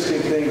the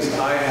interesting things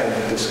I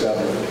have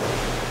discovered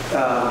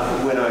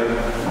when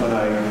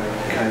I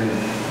kind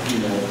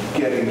of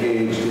get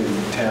engaged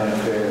in town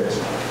affairs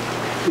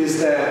is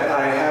that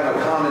I have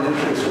a common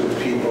interest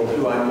with people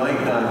who I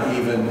might not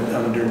even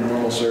under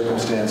normal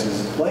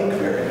circumstances like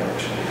very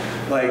much.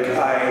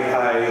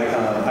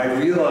 I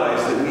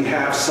realize that we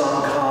have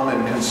some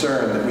common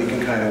concern that we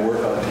can kind of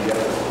work on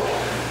together.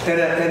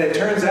 And it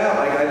turns out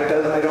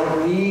I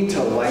don't need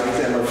to like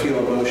them or feel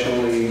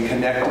emotionally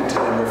connected to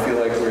them or feel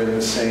like we're in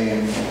the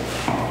same,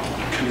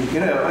 I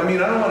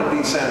don't want to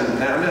be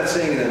sounding, I'm not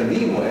saying it in a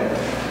mean way.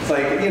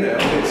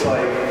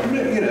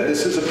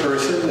 This is a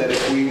person that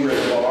if we were at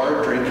a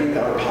bar drinking,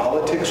 our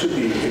politics would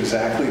be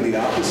exactly the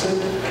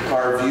opposite.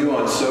 Our view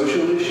on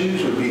social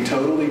issues would be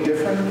totally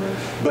different.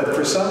 But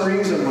for some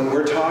reason, when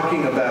we're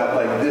talking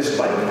about this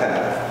bike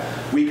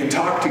path, we can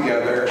talk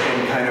together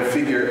and kind of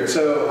figure.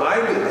 So I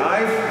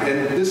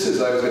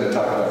was going to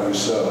talk about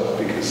Rousseau,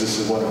 because this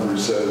is one of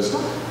Rousseau's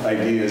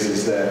ideas,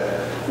 is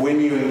that when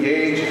you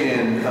engage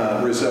in,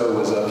 Rousseau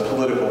was a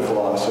political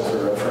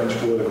philosopher, a French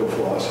political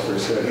philosopher,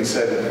 so he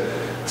said,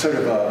 sort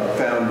of a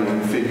founding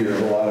figure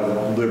of a lot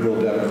of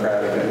liberal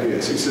democratic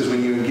ideas. He says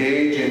when you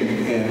engage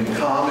in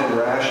common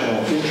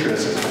rational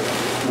interest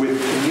with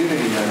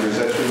community members,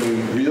 that's when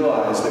you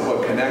realize that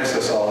what connects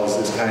us all is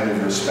this kind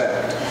of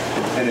respect.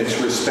 And it's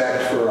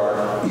respect for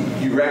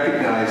you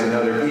recognize in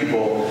other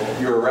people,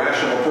 you're a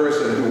rational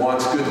person who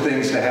wants good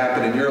things to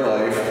happen in your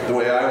life the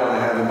way I want to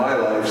have in my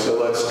life, so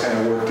let's kind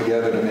of work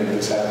together to make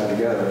this happen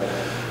together.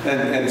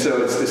 And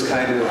so it's this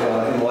kind of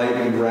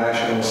enlightened,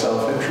 rational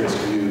self-interest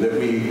view that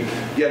we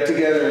get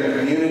together in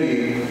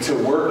community to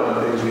work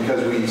on things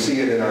because we see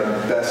it in our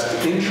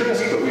best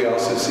interest, but we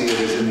also see it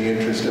as in the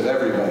interest of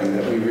everybody,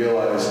 that we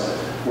realize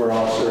we're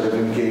all sort of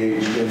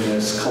engaged in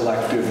this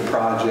collective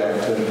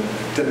project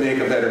to make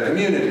a better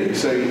community.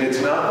 So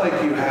it's not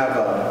like you have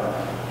a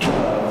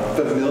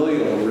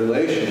familial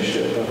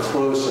relationship, a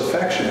close,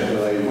 affectionate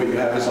relationship. What you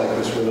have is like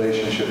this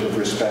relationship of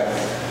respect,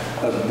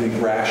 of the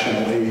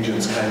rational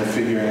agents kind of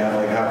figuring out,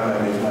 like, how can I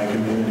make my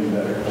community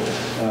better?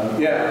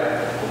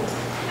 Yeah.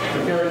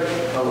 I feel like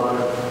a lot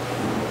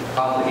of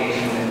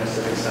obligation in the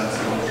civic sense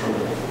comes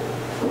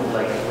from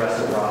like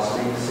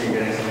reciprocity, so you're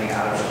getting something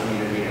out of the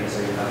community, and so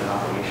you have an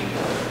obligation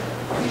to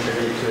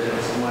contribute to it in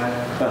some way.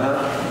 But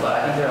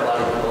I think there are a lot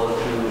of people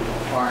who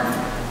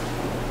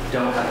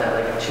don't have that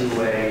like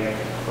two-way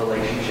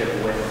relationship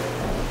with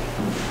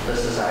the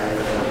society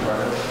that they're part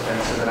of.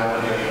 And so then I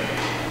wonder,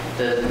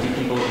 do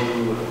people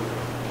who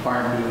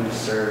aren't being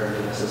served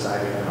in a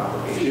society have an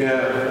obligation?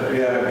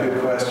 Yeah,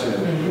 good question.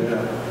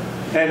 Yeah.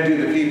 And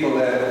do the people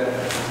that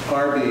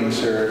are being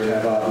served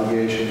have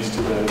obligations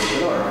to those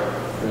that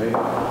aren't,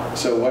 right?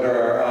 So what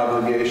are our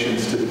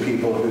obligations to the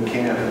people who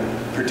can't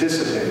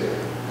participate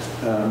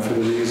for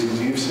the reasons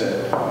you've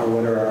said? Or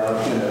what are our,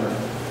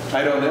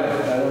 I don't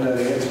know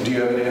the answer. Do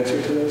you have an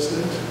answer to those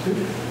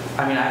things?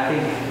 I mean,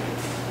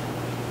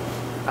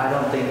 I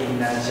don't think you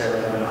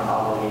necessarily have an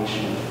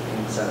obligation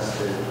in the sense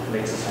to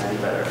make society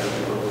better for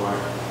people who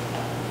aren't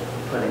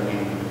putting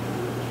in,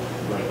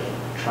 like,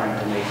 trying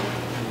to make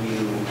you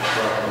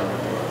welcome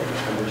or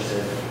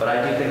understood. But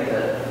I do think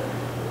that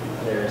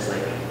there's,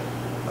 like,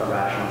 a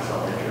rational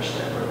self-interest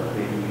there where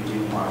maybe you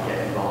do want to get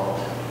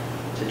involved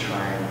to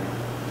try and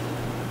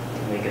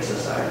make a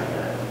society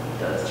that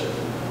does just.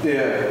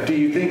 Yeah. Do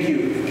you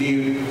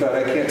think but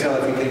I can't tell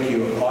if you think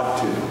you ought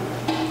to,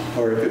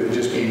 or if it would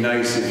just be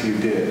nice if you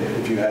did,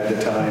 if you had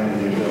the time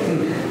and the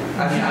ability.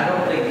 I mean, I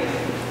don't think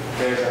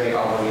there's any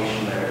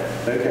obligation there.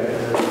 Okay.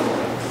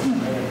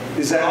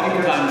 Is that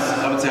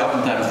I would say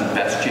oftentimes the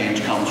best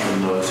change comes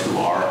from those who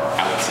are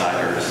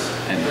outsiders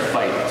and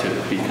fight to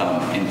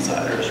become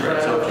insiders,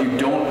 right? So if you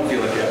don't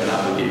feel like you have an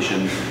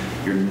obligation,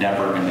 you're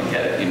never going to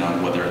get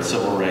it, whether it's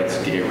civil rights,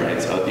 gay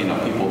rights,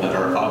 people that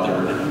are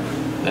othered,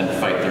 then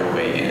fight their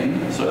way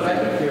in. So I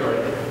think feel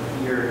like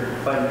you're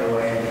fighting your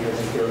way in because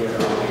you feel you have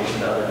an obligation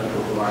to other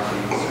people who aren't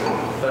being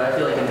served. But I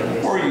feel like in the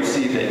case, or you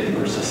see that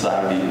your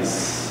society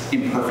is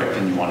imperfect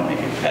and you want to make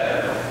it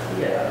better.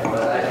 Yeah,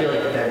 but I feel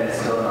like then it's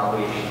still an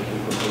obligation to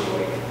people who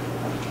like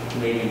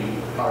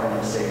maybe are in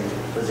the same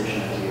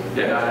position as you.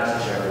 Yeah. Not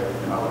necessarily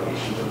an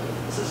obligation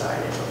to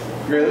society as a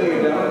whole. Really?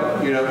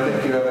 You don't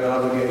think you have an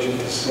obligation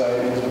to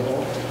society as a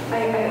whole?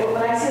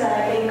 When I say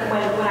that, I think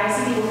when I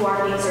see people who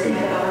aren't being served by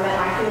the government,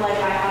 I feel like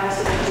I have a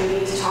civic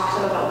duty to talk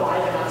to them about why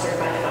they're not served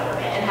by the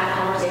government and have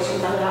conversations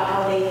with them about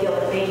how they feel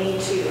that they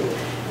need to,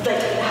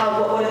 like,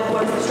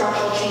 what is the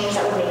structural change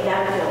that would make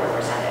them feel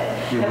represented.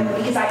 And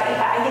because I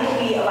think if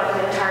we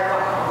elected an entire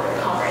Black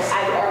Congress,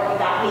 I would argue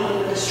that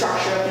maybe with the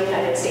structure of the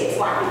United States,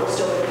 Black people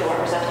still would feel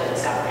represented in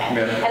this government.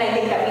 And I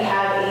think that we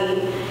have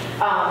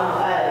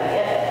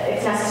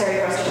it's necessary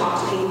for us to talk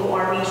to people who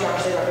aren't being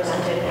structurally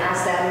represented and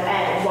ask them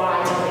and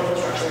why don't they feel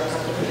structurally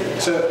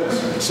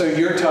represented. So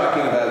you're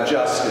talking about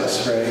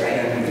justice, right?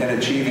 And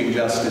achieving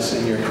justice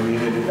in your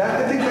community.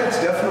 I think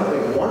that's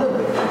definitely one of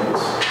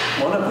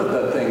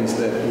the things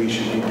that we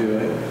should be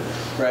doing,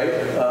 right?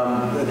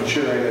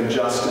 Ensuring a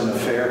just and a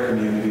fair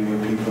community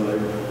where people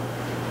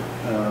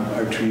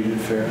are treated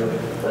fairly.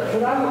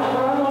 But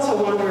I'm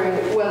also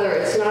wondering whether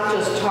it's not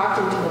just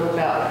talking to them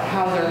about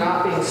how they're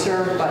not being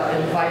served, but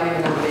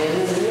inviting them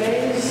in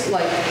ways,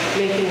 like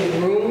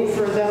making room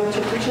for them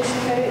to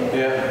participate.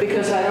 Yeah.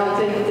 Because I don't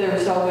think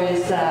there's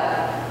always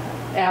that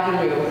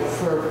avenue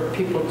for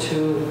people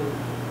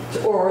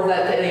or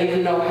that they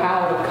even know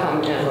how to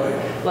come in.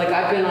 Right. Like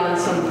I've been on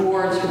some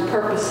boards who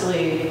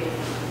purposely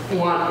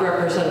want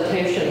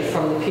representation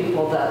from the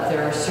people that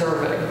they're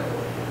serving.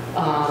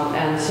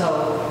 And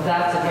so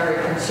that's a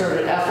very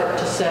concerted effort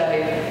to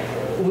say,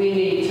 we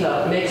need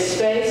to make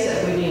space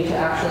and we need to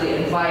actually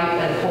invite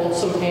and hold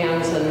some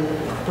hands and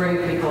bring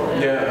people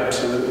in. Yeah,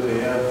 absolutely,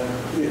 yeah. I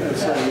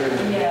was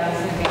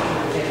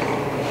thinking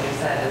what you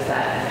said was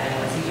that, and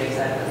what CJ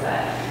said was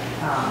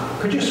that.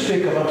 Could you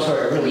speak up? I'm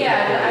sorry, really.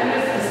 Yeah, I'm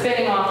just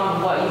spinning off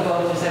of what you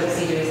both just said, what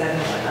CJ said and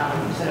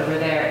what you said over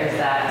there is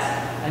that,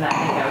 and I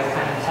think I was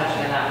kind of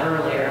touching on that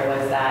earlier,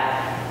 was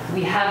that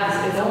we have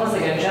this, it's almost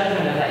like a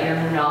judgment of that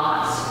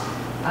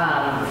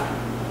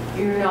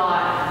you're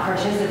not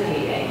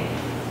participating.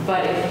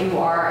 But if you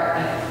are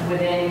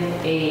within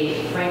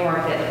a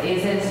framework that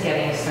isn't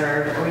getting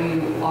served, or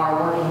you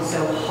are working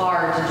so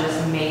hard to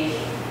just make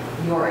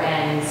your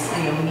ends,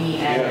 meet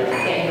and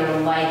get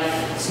your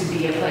life to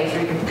be a place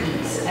where you can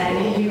eat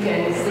and you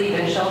can sleep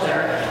and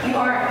shelter, you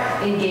aren't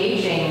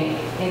engaging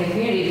in the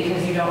community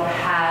because you don't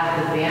have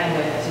the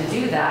bandwidth to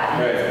do that.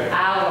 And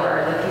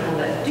it's the people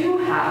that do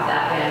have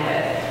that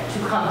bandwidth to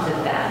come to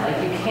them. Like,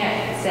 you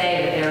can't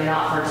say that they're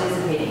not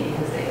participating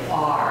because they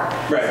are.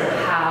 Right. So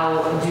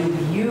how do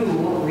you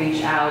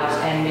reach out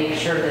and make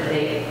sure that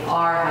they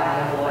are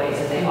having a voice,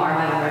 that they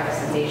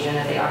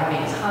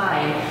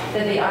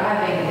that they are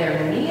having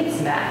their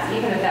needs met,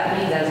 even if that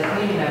means as a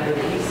community member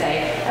that you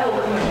say, oh,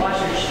 come and watch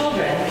your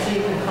children so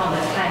you can come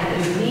this time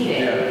that you need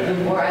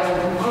it, or I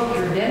will cook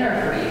your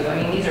dinner for you.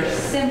 I mean, these are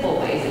simple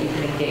ways that you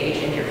can engage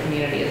in your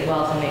community as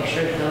well to make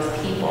sure that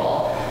those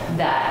people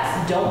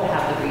that don't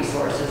have the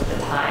resources,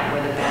 the time,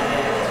 or the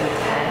benefits to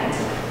attend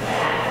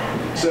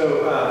can. So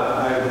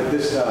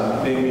this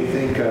made me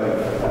think of,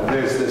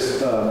 there's this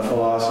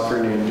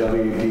philosopher named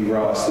W.D.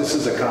 Ross. This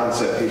is a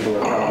concept people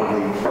are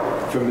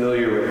probably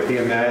familiar with. He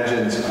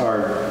imagines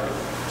our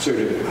sort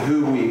of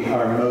who we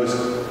are most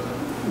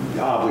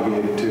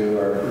obligated to,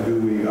 or who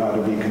we ought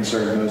to be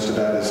concerned most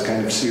about, as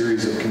kind of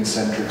series of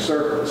concentric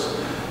circles.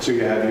 So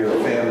you have your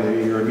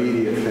family, your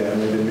immediate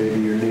family, then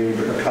maybe your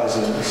neighbor,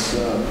 cousins,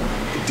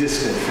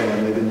 distant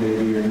family, then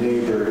maybe your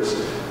neighbors,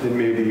 then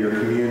maybe your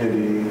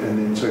community, and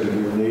then sort of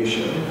your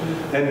nation.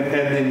 And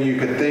then you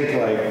could think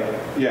like,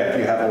 yeah, if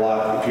you have a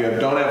lot, if you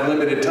don't have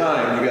limited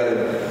time, you got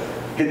to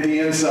hit the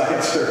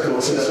inside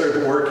circles and sort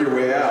of work your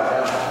way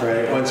out,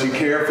 right? Once you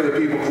care for the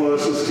people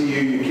closest to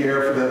you, you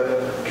care for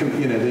the,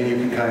 then you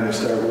can kind of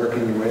start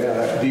working your way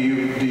out. Do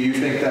you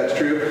think that's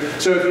true?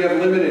 So if you have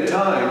limited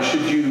time,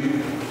 should you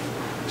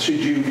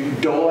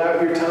dole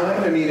out your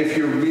time? I mean, if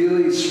you're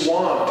really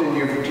swamped and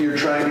you're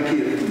trying to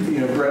keep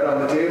bread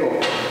on the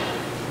table,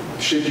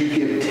 should you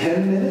give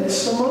 10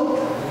 minutes a month?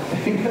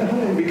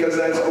 Because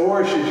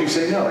or should you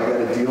say, no, I got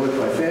to deal with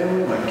my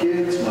family, my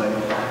kids,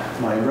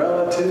 my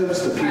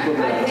relatives, the people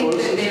that are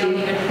closest to me. I think that they don't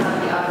even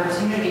have the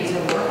opportunity to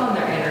work on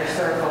their inner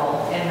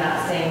circle in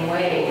that same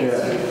way,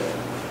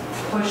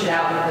 to push it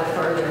out with the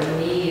further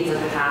needs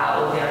of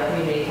how their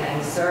community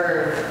can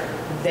serve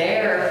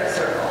their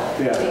circle,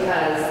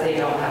 because they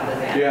don't have the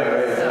bandwidth. Yeah,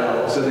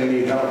 right. So they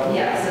need help.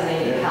 Yeah, so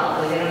they need help.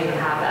 Like, they don't even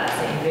have that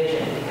same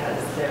vision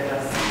because they're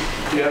just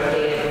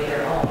created with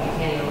their own. You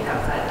can't even look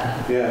outside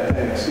that. Yeah,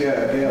 thanks.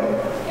 Yeah, Gail.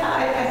 Yeah,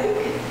 I think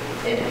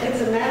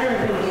it's a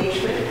matter of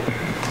engagement.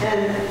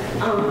 And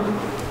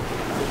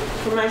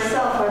for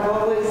myself, I've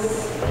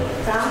always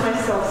found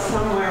myself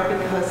somewhere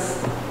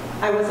because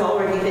I was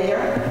already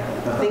there,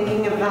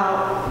 thinking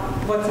about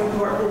what's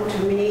important to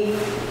me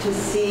to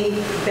see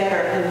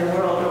better in the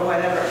world or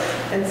whatever.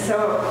 And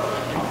so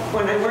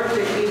when I worked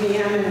at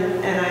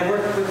UVM and I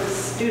worked with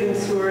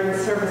students who were in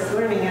service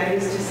learning, I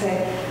used to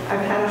say,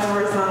 I've had a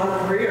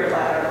horizontal career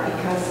ladder,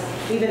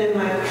 because even in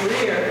my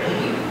career,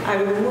 I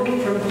would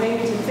move from thing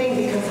to thing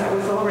because I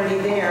was already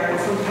there. And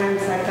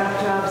sometimes I got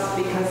jobs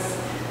because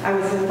I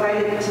was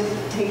invited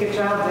to take a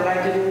job that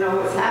I didn't know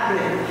was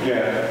happening.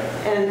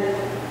 And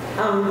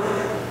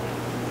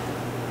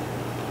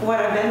what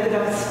I've ended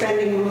up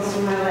spending most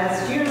of my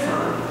last years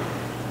on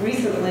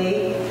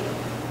recently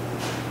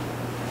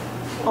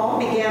all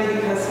began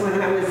because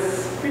when I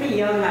was pretty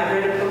young, I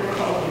read a book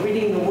called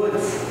Reading the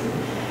Woods.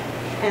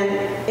 And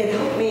it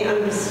helped me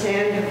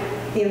understand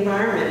the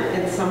environment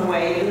in some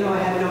way, even though I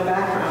had no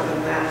background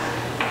in that.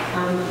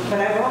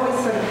 But I've always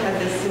sort of had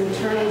this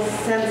internal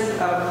sense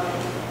of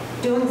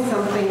doing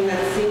something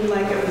that seemed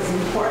like it was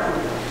important.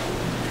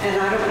 And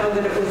I don't know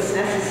that it was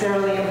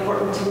necessarily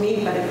important to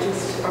me, but it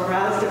just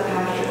aroused a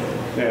passion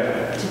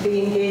to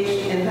be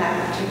engaged in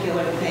that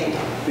particular thing.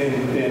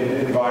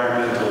 In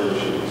environmental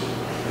issues?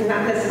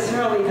 Not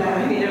necessarily that.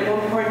 I mean, at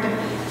one point,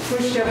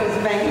 Khrushchev was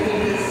banging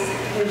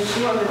his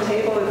shoe on the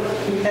table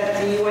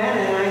at the UN,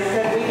 and I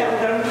said, we got to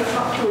learn to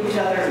talk to each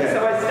other.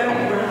 So I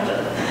studied Russia.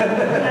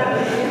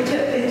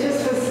 It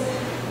just was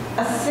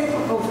a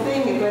cyclical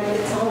thing, but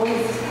it's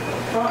always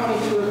brought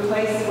me to a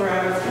place where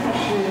I was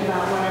passionate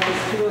about what I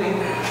was doing.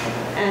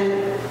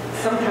 And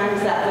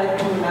sometimes that led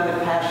to another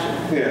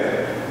passion.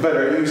 Yeah. But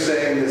are you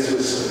saying this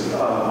was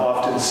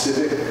often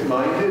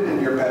civic-minded,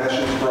 and your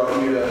passions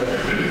brought you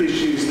to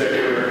issues that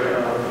were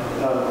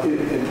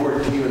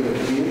important to you in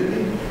the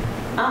community?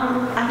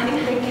 I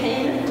think they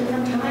came at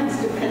different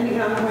times,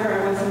 depending on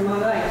where I was in my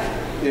life.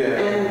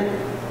 And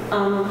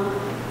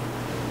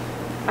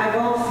I've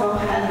also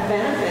had the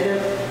benefit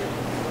of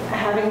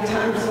having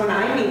times when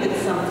I needed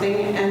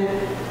something, and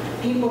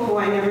people who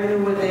I never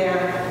knew were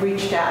there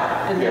reached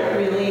out, and that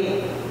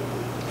really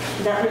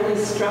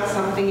struck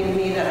something in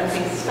me that I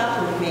think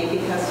stuck with me,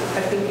 because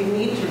I think you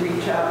need to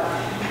reach out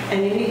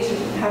and you need to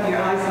have your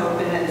eyes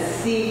open and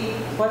see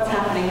what's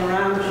happening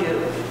around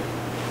you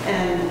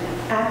and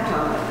act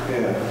on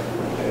it.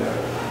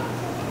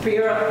 For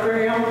your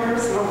own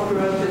personal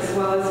growth as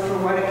well as for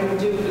what it can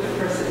do for the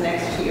person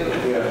next to you.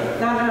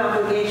 Not an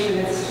obligation,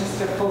 it's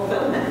just a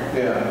fulfillment.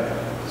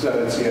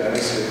 So it's, I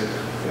see.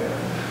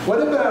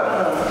 What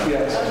about,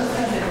 yes? I was just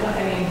going to say,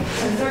 I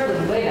mean,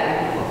 circling way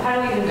back, how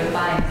do we even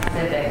define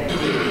civic?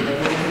 Like,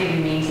 what does it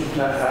even mean to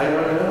people? I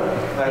don't know.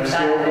 I'm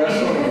still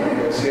wrestling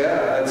with this.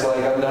 It's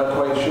like I'm not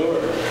quite sure.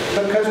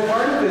 Because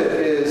part of it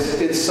is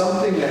it's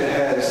something that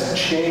has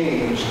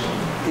changed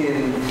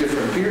in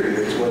different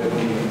periods, what it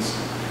means.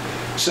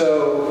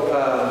 So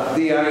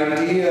the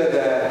idea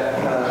that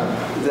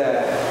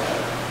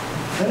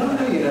I don't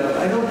know,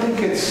 I don't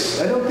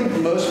think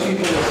most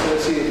people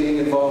associate being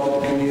involved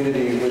in the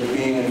community with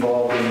being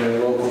involved in their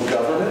local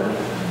government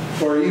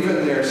or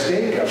even their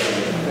state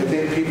government. I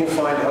think people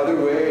find other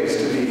ways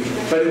to be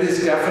But it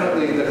is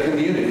definitely the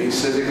community.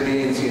 Civic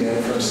means,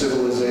 from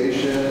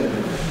civilization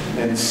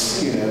and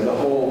the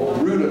whole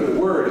root of the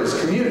word is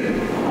community,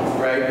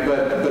 right?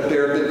 But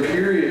there have been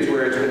periods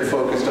where it's been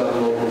focused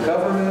on local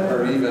government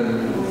or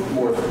even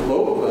more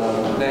local,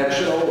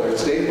 national or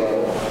state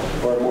level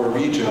or more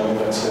regional,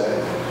 let's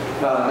say.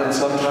 And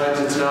sometimes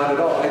it's not at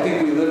all. I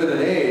think we live in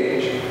an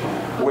age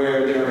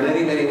where there are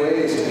many, many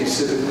ways to be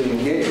civically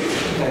engaged,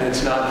 and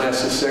it's not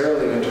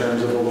necessarily in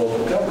terms of a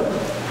local government.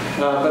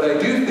 But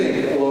I do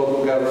think a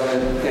local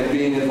government and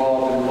being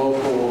involved in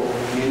local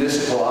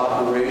municipal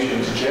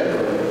operations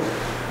generally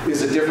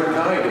is a different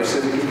kind of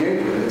civic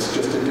engagement. It's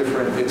just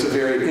it's a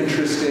very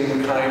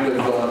interesting kind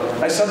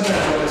of, I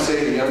sometimes want to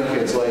say to young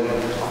kids, like,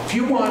 if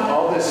you want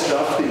all this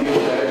stuff that you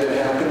had that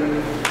happened,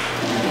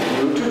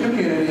 move to a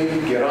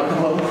community, get on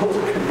the local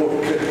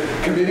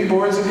committee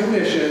boards and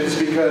commissions,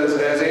 because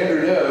as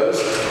Andrew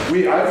knows,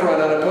 I've run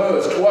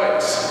unopposed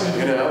twice,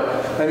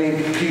 I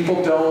mean,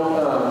 people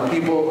don't,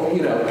 people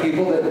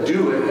that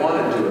do it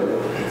want to do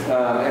it,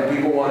 and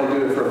people want to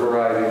do it for a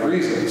variety of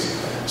reasons.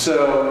 So,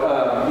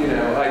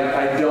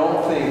 I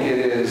don't think it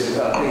is,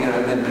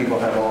 and then people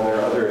have all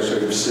their other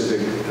sort of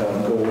civic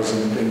goals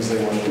and things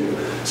they want to do.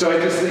 So I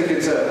just think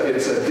it's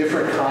a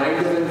different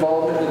kind of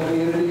involvement in the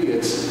community.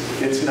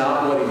 It's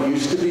not what it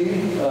used to be.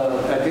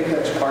 I think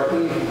that's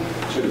partly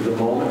sort of the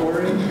moment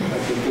we're in. I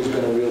think there's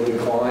been a real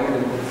decline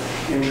in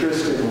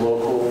interest in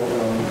local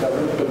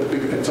government, but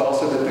it's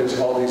also that there's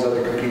all these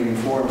other competing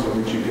forms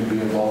in which you can be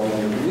involved in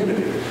your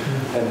community,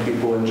 and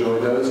people enjoy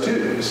those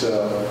too.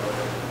 So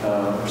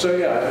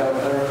yeah,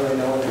 I don't really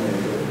know what to make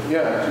of it.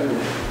 Yeah, too.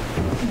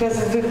 Does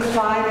a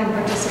decline in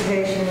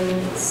participation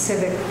in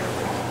civic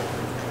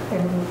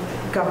and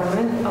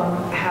government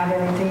have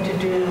anything to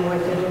do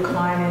with the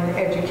decline in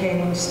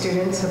educating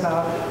students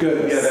about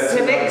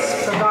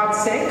civics, for God's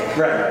sake?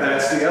 Right,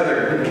 that's the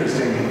other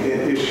interesting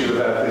issue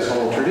about this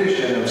whole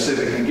tradition of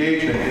civic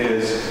engagement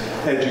is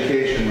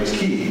education was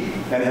key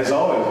and has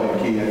always been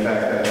key. In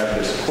fact, I have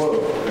this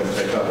quote that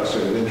I thought was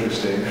sort of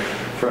interesting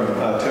from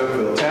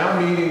Tocqueville.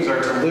 Town meetings are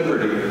to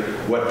liberty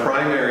what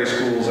primary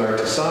schools are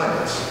to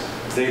science.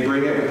 They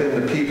bring it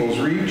within the people's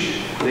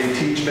reach. They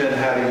teach men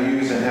how to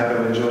use and how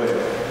to enjoy it.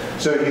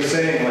 So he's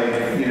saying,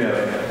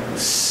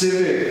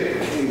 civic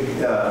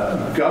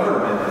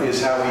government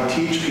is how we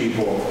teach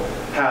people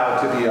how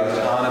to be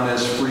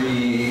autonomous,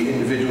 free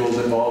individuals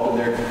involved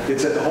in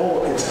it's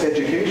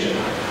education.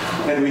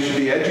 And we should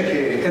be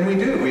educating, and we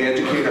do. We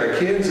educate our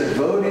kids in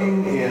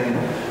voting, in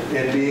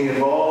being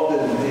involved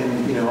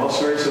in all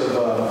sorts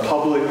of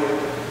public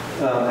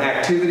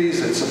activities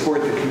that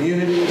support the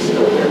communities.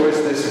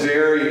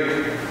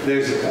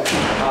 There's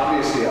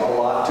obviously a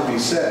lot to be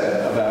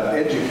said about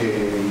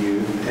educating the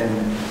youth,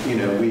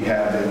 and we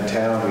have in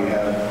town, we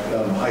have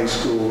high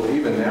school,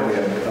 even now we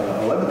have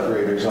 11th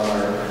graders on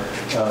our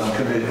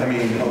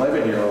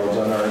 11-year-olds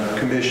on our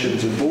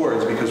commissions and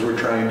boards, because we're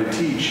trying to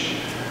teach.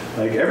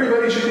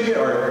 Everybody should be,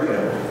 or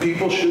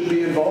people should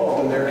be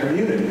involved in their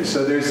community.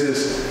 So there's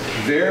this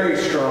very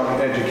strong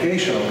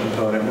educational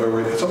component where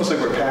it's almost like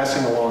we're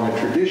passing along a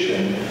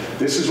tradition.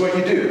 This is what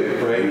you do,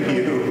 right?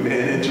 You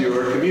manage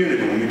your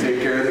community. You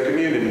take care of the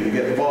community. You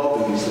get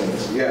involved in these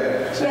things.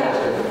 Yeah.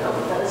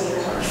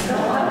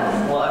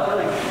 Well, I feel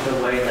like the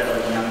way that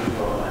young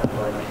people have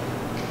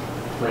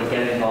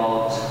get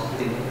involved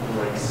in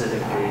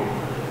civically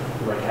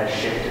has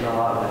shifted a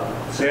lot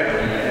with civic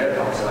and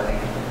also I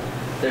think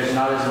there's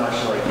not as much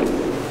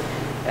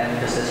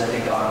emphasis I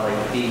think on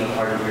being a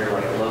part of your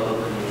local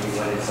community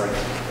when it's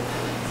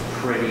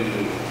pretty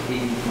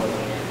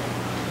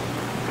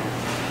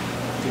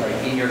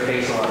in your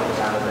face a lot of the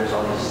time, but there's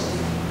all these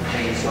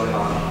things going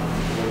on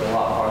a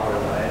lot farther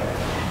away.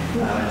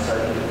 And so I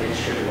think it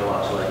shifted a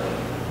lot to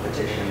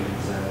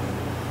petitions and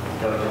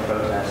going to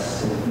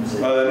protests.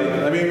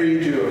 Let me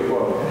read you a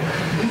quote.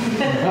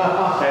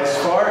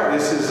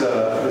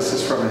 This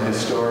is from a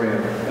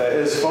historian.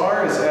 As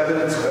far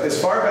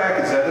back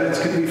as evidence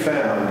can be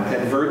found,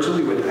 and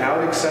virtually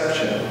without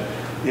exception,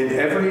 in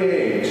every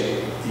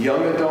age,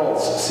 young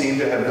adults seem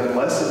to have been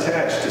less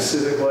attached to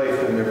civic life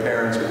than their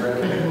parents or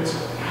grandparents.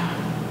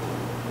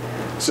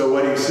 So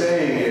what he's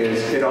saying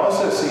is, it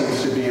also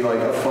seems to be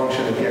a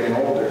function of getting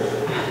older.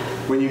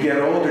 When you get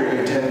older,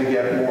 you tend to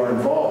get more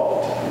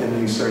involved in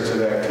these sorts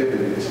of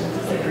activities. I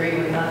disagree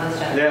with not this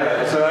gender.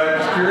 Yeah, so I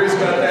was curious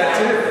about that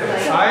too.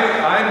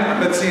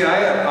 But see,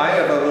 I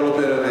have a little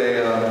bit of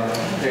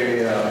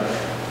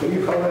what do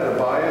you call that? A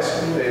bias,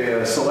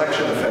 a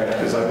selection effect,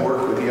 because I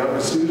work with young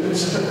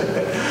students.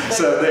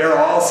 So they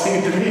all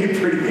seem to be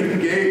pretty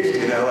engaged,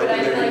 But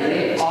I feel like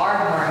they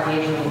are more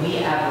engaged than we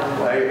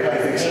ever were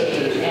at this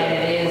age, and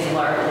it is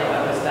largely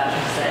what was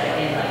Sebastian said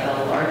in the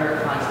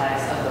larger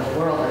context of the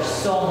world. There's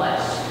so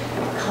much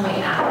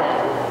coming at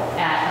them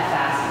at a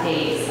fast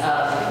pace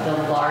of the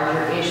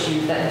larger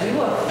issues that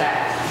do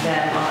affect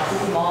them on a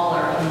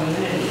smaller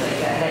community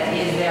that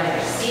is there.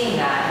 They're seeing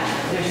that.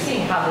 They're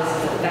seeing how this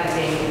is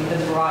affecting the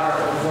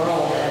broader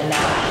world and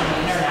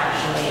nationally,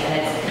 internationally, and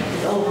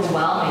it's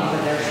overwhelming,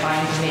 but they're trying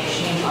to make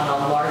change on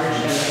a larger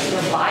scale.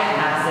 They're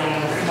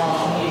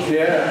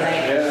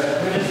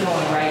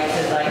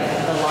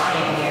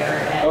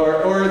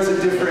or it's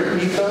a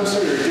different ethos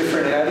or a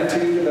different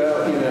attitude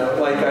about, you know,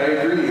 like I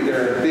agree,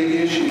 there are big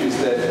issues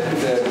that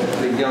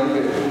the young,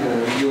 you know,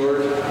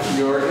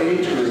 your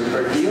age group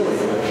are dealing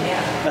with.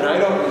 Yeah. And I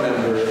don't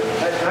remember,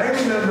 I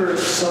remember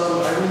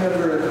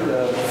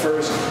the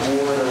first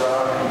war in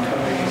Iraq and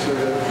coming sort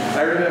of,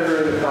 I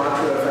remember the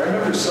Contra, I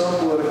remember some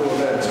political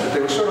events, but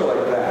they were sort of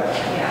like that.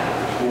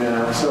 Yeah. You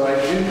know, so I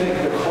do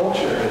think the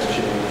culture has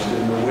changed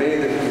and the way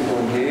that people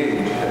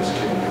engage has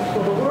changed.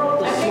 Well, the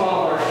world is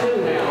smaller too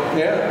now.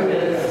 Yeah.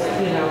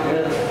 With, you know,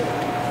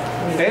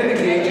 And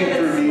engaging It's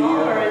through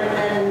smaller media.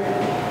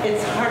 and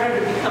it's harder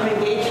to become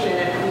engaged in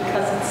it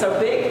because it's so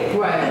big.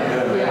 right,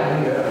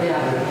 Yeah.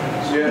 yeah.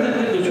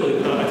 There's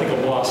really, I think,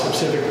 a loss of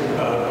civic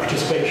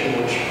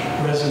participation, which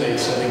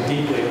resonates, I think,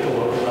 deeply at the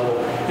local level.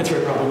 It's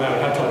very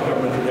problematic. I've taught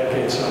government for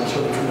decades, so I'm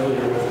sort of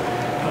familiar with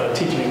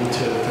teaching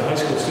to high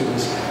school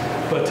students.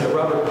 But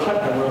Robert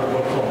Putnam wrote a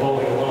book called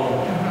Bowling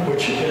Alone,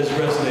 which has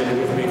resonated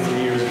with me for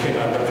years. It came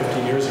out about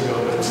 15 years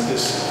ago, but it's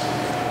this,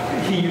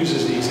 he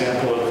uses the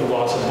example of the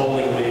loss of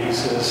bowling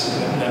leagues,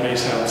 and that may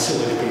sound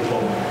silly to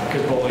people,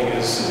 because bowling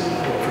is,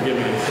 well, forgive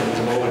me for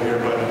the bowler here,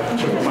 but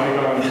took my mic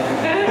on.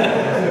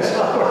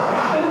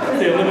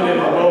 They eliminated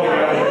the bowling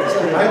alley.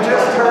 I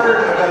just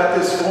heard about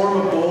this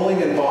form of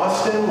bowling in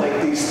Boston,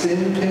 like these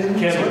thin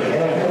pins. Yeah.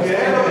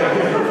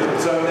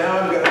 So now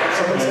I've got,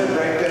 someone said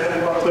right down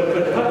in Boston.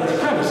 But the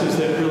premise is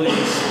that really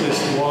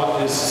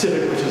this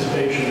civic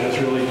participation has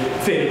really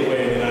faded away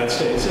in the United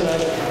States.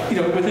 And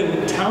you know,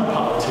 within town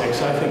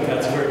politics, I think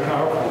that's very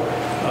powerful.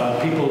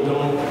 People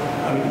don't,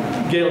 I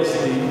mean, Gail's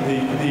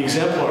the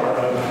exemplar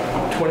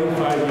of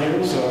 25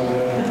 years on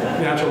the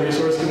Natural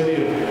Resource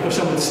Committee, of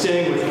someone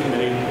staying with the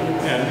committee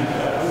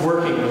and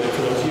working with it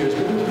for those years.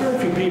 But there's very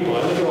few people.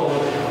 I look at all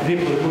the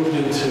people that moved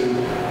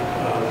into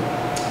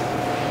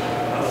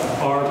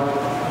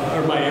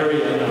my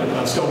area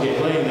on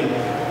Stonegate Lane, and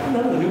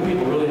none of the new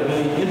people really have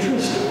any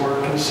interest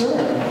or concern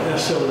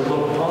necessarily with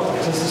local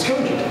politics. It's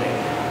discouraging to me,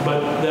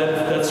 but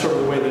that's sort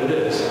of the way that it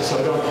is. So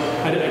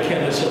I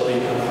can't necessarily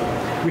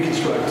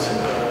reconstruct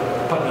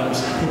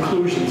Putnam's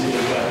conclusions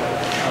here, but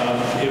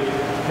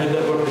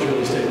that book has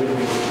really stayed with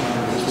me.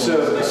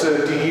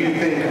 So do you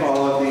think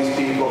all of these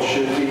people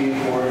should be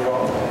more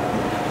involved?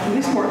 At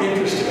least more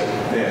interested.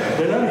 Yeah.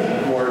 They're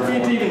not more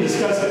involved. To even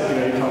discuss it, you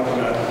know, you talk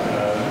about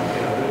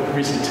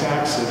recent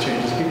tax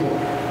changes. People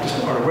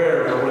just aren't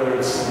aware of whether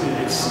it's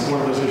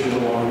one of those issues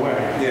along the way.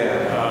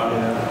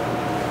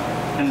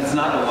 And it's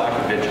not a lack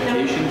of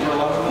education for a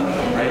lot of them,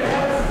 right?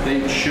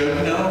 They should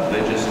know,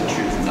 they just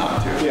choose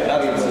not to. Yeah.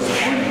 That's what's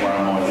disappointing, where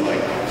I'm always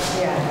like,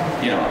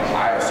 you know,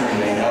 I assume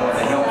they know and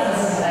they don't.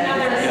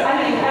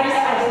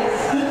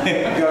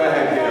 Go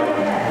ahead, Gail.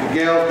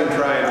 Gail's been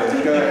trying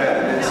to. Go ahead.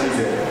 And CJ.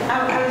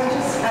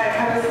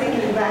 I was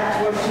thinking back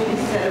to what Judy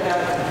said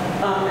about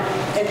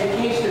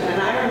education,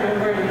 and I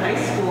remember in high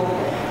school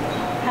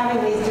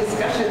having these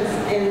discussions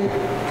in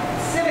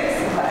civics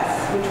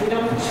class, which we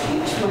don't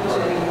teach much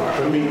anymore.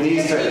 I mean,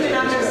 these Just types of even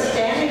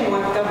understanding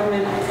what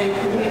government and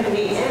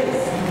community is.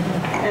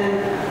 And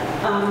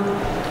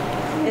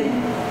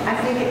I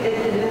think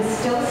it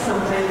instills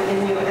something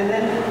in you. And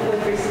then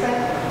with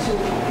respect to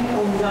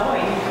people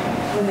knowing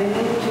when they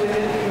move to a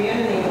new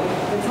community,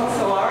 it's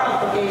also our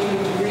obligation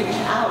to reach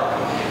out.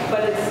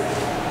 But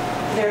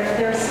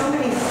there are so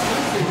many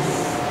sources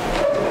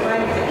to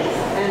find things,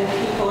 and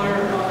people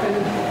are often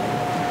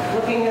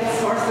looking at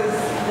sources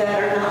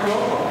that are not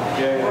local.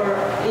 Or,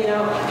 you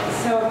know,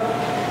 so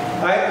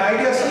I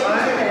guess the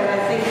internet,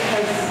 I think,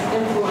 has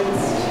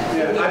influenced.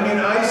 Yeah, I mean,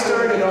 I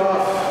started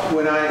off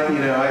when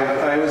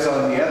I was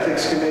on the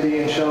ethics committee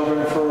in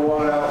Shelburne for a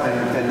while,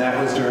 and that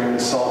was during the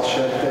salt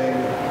shed thing,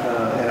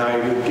 and I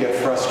would get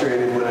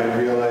frustrated when I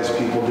realized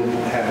people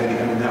didn't have any,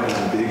 I mean, that was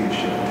a big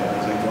issue in town. I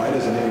was like, why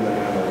doesn't anybody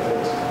know about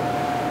this?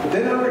 But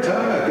then over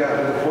time, I've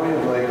gotten to the point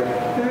of like,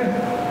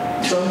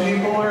 some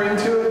people are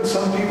into it and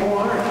some people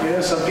aren't. You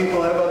know, some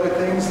people have other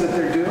things that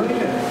they're doing,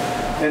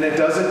 and it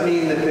doesn't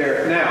mean that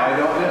they're, now, I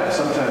don't know,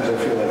 sometimes I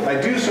feel like,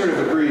 I do sort of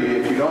agree,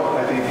 if you don't,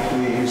 I think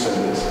Lee, you said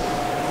this,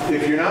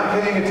 if you're not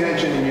paying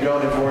attention and you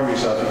don't inform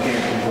yourself, you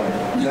can't complain.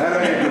 That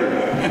I agree.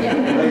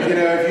 Like, you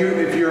know,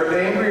 if you're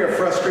angry or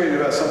frustrated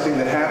about something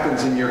that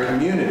happens in your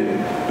community,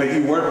 but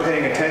you weren't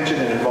paying attention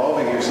and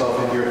involving yourself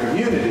in your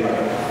community,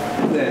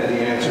 then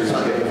the answer is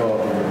get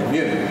involved in your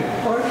community.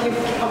 Or if you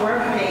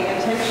weren't paying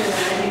attention and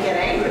then you get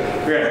angry.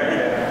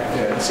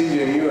 Yeah.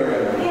 CJ, you are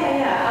going to.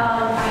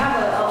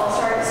 I'll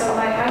start. So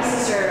my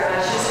sister,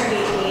 she just turned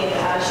 18.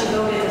 She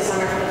voted this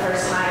summer for the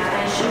first time,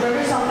 and she wrote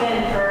herself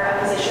in for a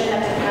position that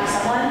didn't have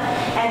someone,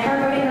 and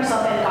her voting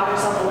herself in got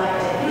herself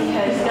elected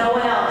because no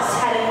one else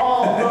had at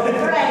all voted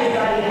for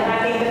anybody, and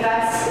I think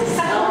that's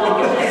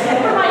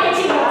for my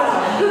 18-year-old,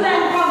 who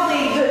then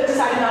promptly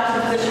decided not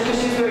to the position because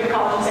she was going to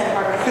college in Santa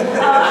Barbara.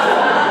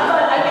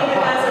 But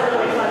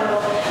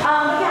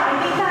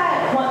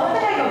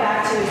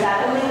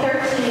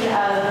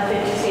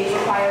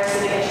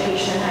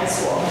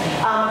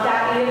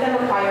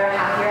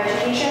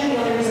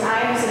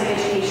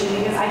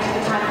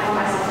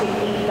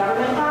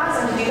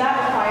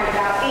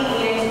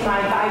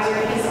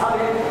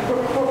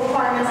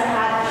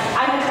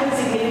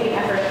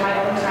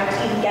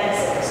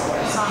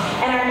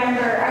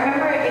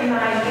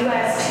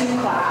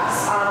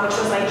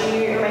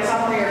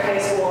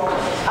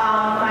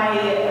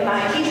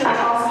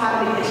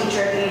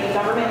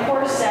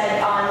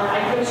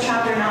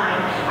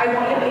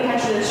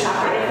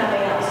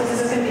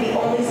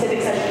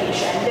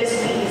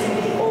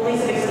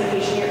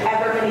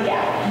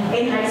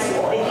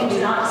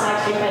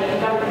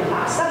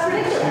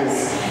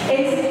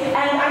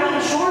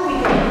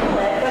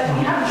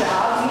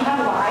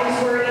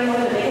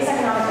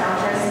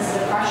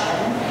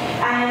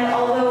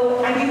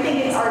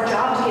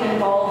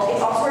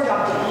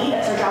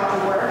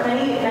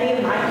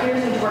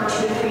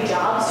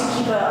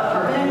to an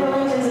apartment in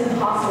Burlington is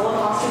impossible.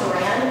 It costs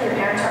 $1,000 if your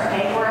parents aren't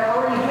paying for it.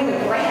 How are you doing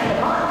 $1,000 a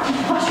month?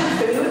 Plus your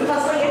food,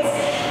 plus like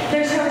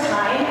there's no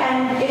time.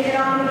 And if you're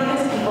not going to be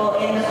with people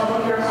in the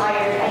public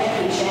required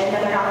education,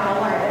 then they're not going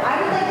to learn. And I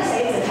would like to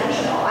say it's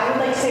intentional. I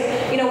would like to say,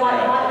 you know, why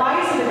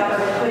is the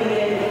government putting it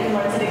in that you can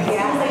learn civics? It's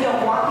because they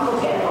don't want people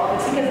to get involved.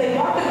 It's because they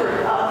want the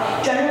group of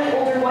generally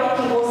older white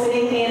people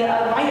sitting in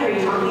a winery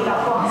talking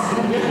about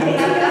philosophy. They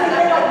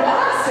don't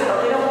want us to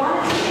go. They don't want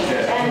it to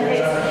change. And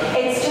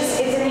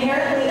it's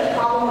inherently a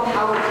problem with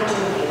how we're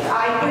teaching the youth.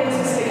 I put in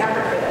specific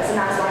effort for this, and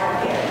that's why I'm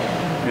here.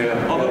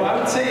 Yeah. Although I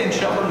would say in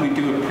Shelburne we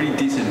do a pretty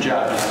decent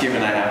job, just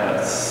given I have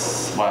a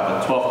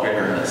 12th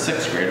grader and a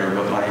 6th grader,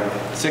 but my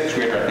 6th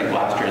grader, I think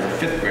last year as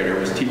a 5th grader,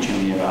 was teaching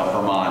me about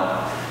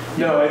Vermont.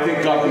 No, I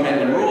think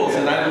government and rules,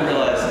 and I didn't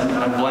realize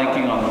I'm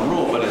blanking on the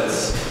rule, but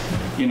it's,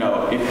 you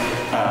know, if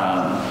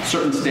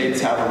certain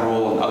states have a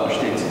rule and other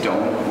states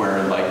don't,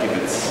 where like if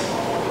it's,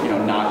 you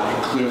know,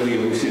 not clearly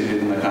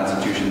elucidated in the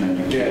Constitution, then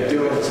you can't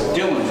do it.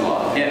 Dillon's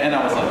law. And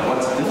I was like,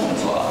 what's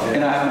Dillon's law? Yeah.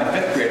 And I have my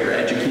 5th grader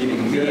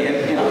educating me,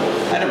 and you know,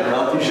 I had a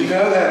relatively. You should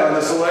know that on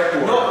the select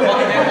board. Well, I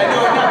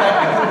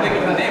couldn't think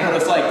of the name, but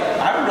it's like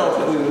I have a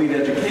relatively elite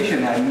education,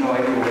 and I had no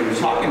idea what he was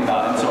talking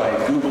about, and so I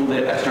Googled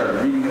it, I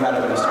started reading about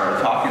it, and I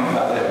started talking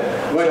about it.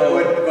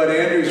 What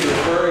Andrew's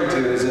referring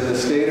to is in the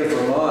state of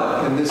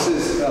Vermont, and this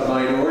is a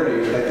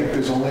minority. I think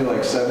there's only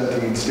like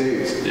 17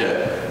 states.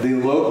 Yeah. The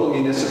local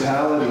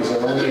municipalities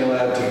are only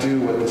allowed to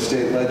do what the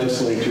state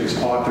legislatures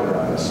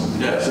authorize.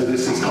 Yeah. So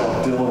this is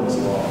called Dillon's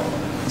law.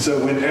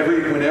 So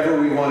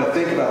whenever we want to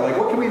think about like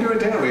what can we do in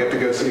town, we have to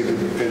go see.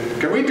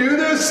 Can we do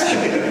this?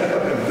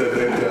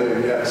 They tell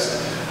you yes.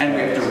 And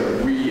we have to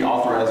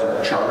reauthorize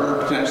our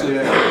charter potentially,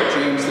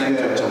 change things,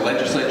 which the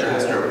legislature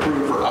has to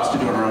approve for us to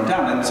do in our own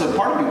town. And so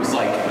part of me was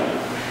like,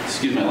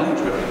 excuse my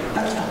language, but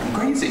that's fucking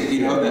crazy.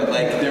 You know, that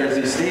like there's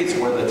these states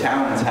where the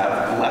towns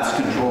have less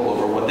control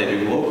over what they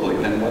do locally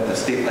than what the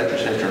state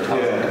legislature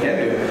tells them they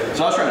can do.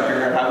 So I was trying to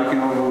figure out how we can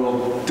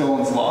overrule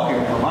Dillon's law here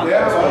in Vermont.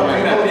 Yeah,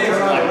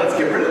 let's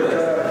get rid of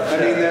this. I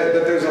mean,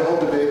 that there's a whole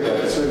debate about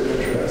it. It's sort of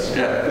interesting.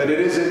 Yeah. But it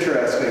is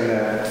interesting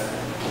that,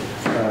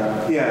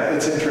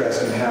 it's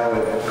interesting how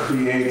it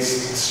creates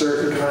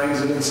certain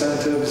kinds of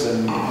incentives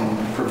and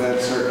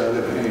prevents certain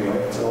other. Anyway,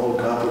 it's a whole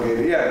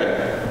complicated.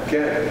 Yeah.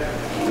 Okay.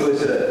 There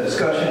was a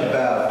discussion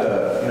about,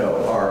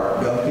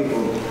 are young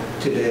people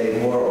today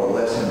more or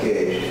less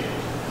engaged?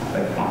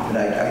 And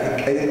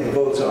I think the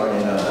votes aren't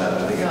in on that.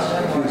 I think it's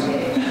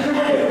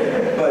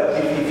confusing.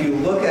 But if you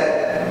look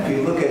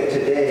at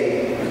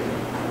today,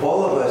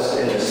 all of us,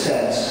 in a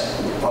sense,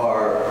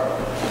 are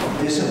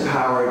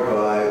disempowered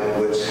by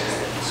what's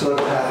sort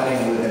of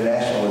happening with the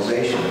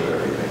nationalization of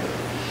everything.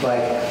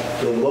 Like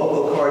the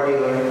local car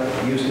dealer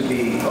used to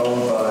be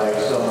owned by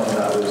someone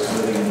that was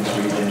living in this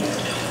region.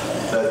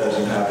 That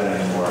doesn't happen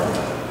anymore.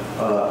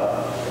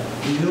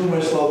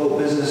 Numerous local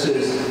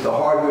businesses, the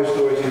hardware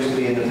stores used to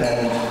be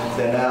independent.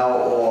 They're now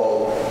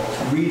all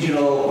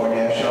regional or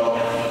national.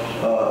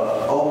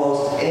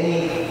 Almost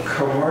any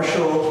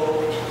commercial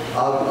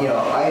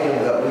item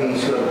that we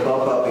sort of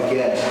bump up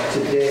against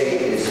today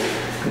is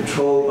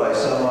controlled by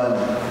someone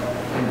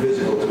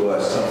invisible to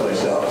us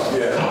someplace else.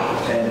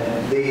 Yeah.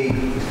 And the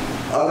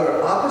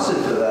other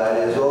opposite to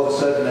that is all of a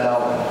sudden now,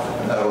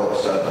 not all of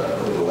a sudden,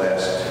 over the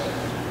last,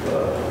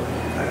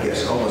 I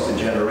guess almost a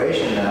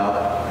generation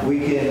now, we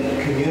can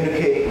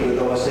communicate with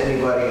almost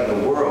anybody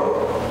in the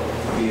world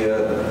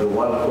via the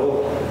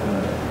wonderful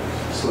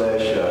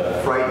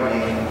 /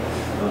 frightening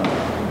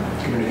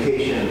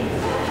communication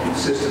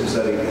systems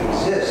that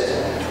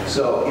exist.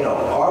 So,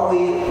 are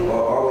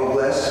we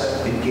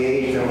less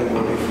engaged than we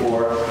were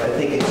before? I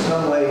think in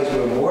some ways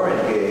we're more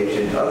engaged.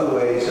 In other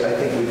ways, I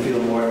think we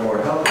feel more and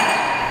more helpless.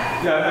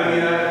 Yeah, I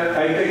mean,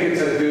 I think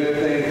it's a good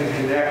thing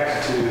to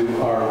connect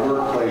to our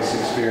workplace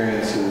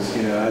experiences.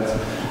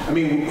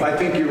 I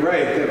think you're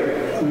right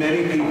that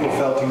many people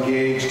felt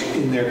engaged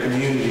in their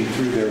community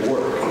through their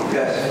work.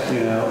 Yes.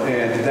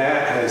 And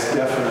that has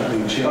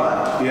definitely changed.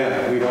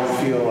 Yeah, we don't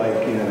feel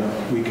like,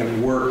 we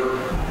can work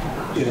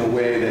in a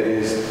way that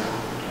is,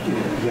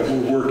 that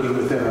we're working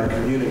within our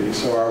community.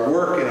 So our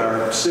work and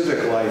our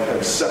civic life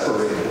have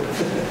separated.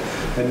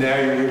 And now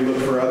you would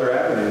look for other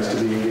avenues to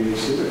be engaged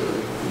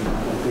civically. I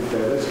think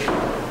that is true.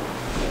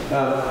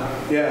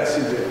 Yeah,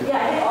 CJ. Yeah,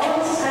 I think all of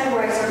this is kind of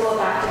where I circle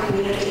back to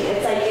community.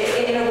 It's like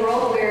in a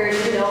world where,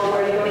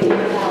 where you go to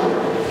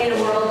get in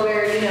a world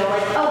where,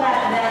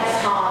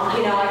 that's Tom, I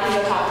can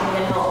go talk to him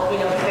and he'll,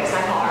 fix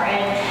my car.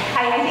 And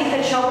I think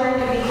that Shelburne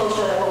could be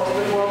closer to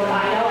the world that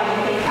I know. I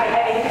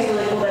think it's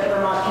really cool that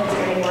Vermont kids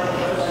are getting more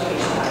political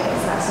education. I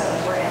think that's so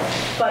important.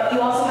 But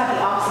you also have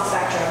the opposite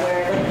spectrum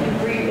where,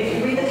 if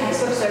you read the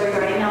textbooks that we're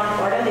writing now in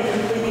Florida, they've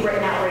completely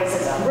written out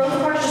racism. Rosa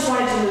Parks just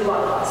wanted to move on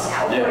the bus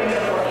now, according to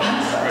the Florida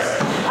textbooks.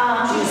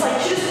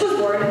 She just was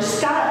bored and just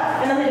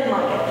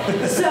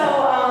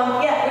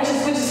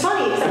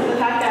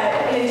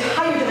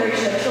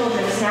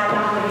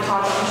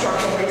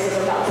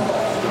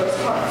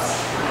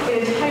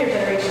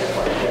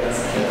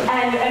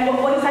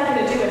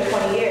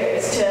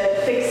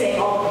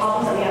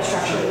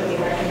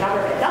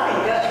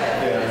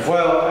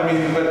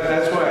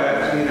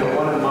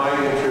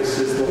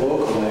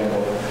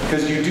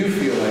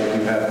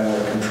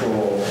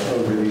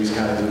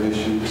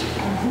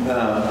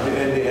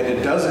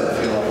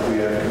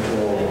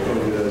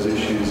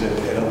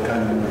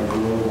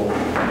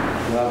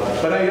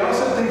I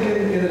also think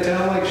in a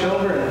town like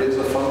Shelburne, it is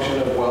a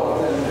function of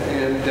wealth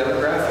and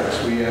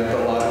demographics. We have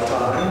a lot of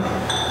time,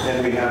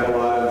 and we have a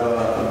lot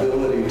of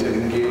ability to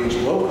engage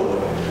locally.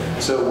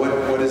 So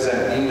what does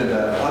that mean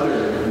about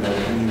other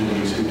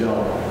communities who don't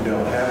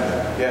have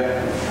that?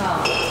 Yeah.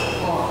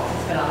 Well,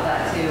 to spin off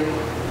that too,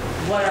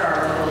 what are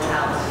our local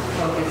towns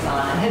focused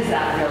on, and is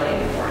that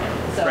really important?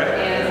 So in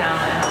a town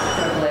that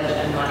has privilege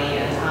and money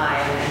and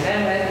time and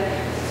bandwidth,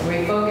 are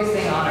we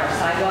focusing on our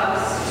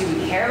sidewalks? Do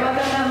we care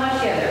about them that much?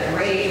 Yeah, they're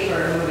great for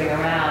moving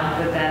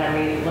around, but then are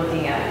we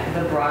looking at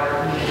the broader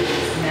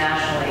communities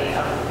nationally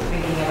of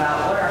thinking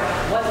about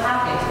what's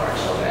happening to our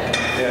children?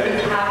 What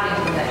is happening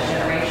to the next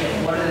generation?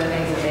 What are the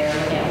things that they're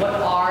looking at? What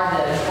are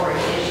the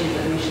important issues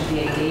that we should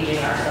be engaging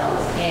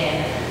ourselves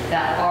in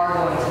that are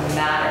going to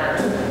matter,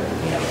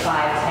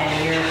 5,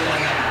 10 years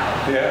from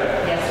now?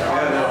 Yeah. Yes, there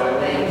are other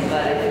things,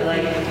 but I feel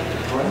like...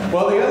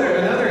 Well,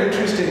 another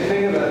interesting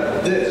thing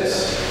about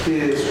this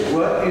is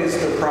what is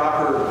the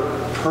proper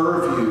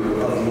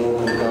purview of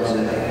local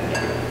government,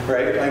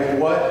 right? Like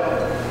what,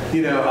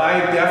 I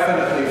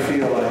definitely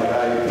feel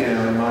like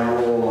in my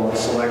role on the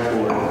select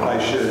board, I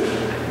should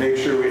make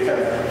sure we have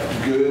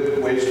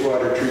good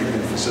wastewater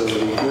treatment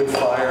facility, good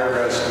fire and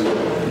rescue,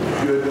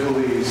 good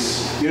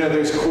police.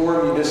 There's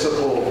core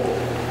municipal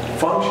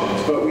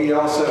functions, but we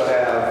also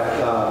have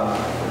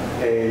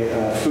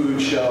a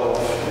food shelf,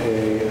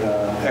 a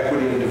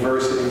equity and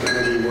diversity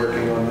committee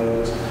working on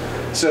those.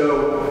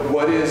 So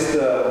what is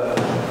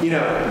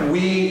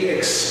we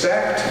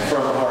expect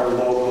from our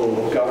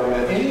local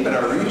government and even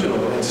our regional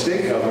and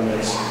state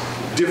governments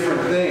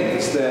different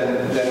things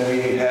than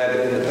we had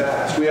in the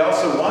past. We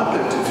also want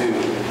them to do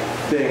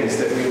things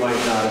that we might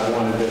not have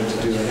wanted them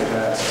to do in the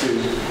past,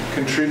 to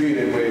contribute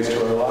in ways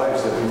to our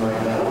lives that we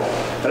might not.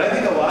 But I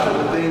think a lot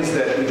of the things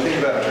that we think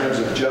about in terms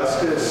of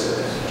justice,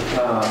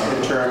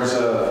 in terms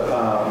of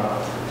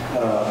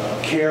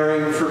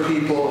caring for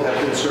people, have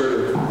been sort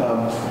of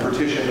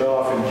partitioned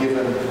off and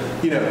given,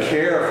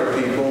 care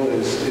for people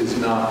is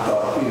not, I'm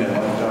talking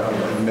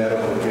about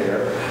medical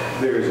care.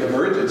 There's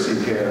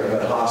emergency care,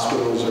 but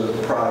hospitals are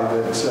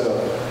private.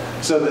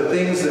 So the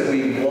things that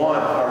we want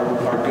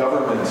our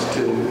governments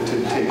to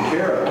take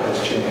care of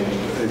has changed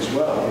as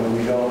well.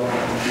 We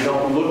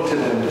don't look to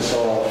them to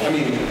solve. I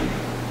mean,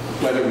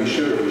 whether we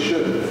should or we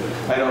shouldn't,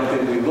 I don't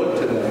think we look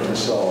to them to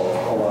solve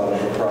a lot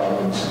of the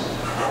problems.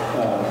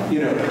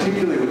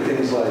 Particularly with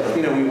things like,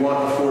 we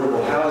want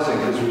affordable housing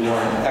because we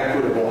want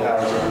equitable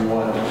housing. We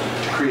want to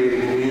create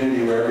a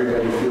community where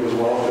everybody feels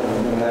welcome,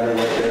 no matter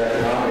what their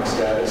economic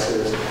status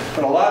is.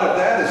 But a lot of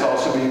that is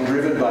also being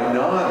driven by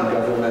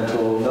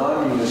non-governmental,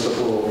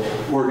 non-municipal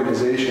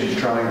organizations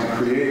trying to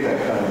create that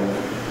kind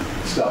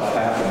of stuff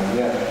happening.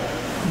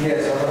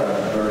 Yes, I'm going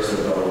to burst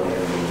the bubble here a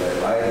little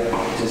bit.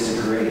 I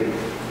disagree.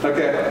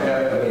 Okay.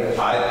 I mean,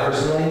 I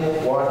personally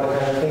want the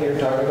kind of thing you're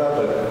talking about,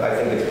 but I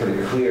think it's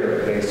pretty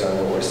clear based on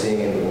what we're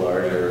seeing in the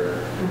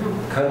larger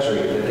country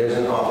that there's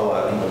an awful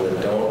lot of people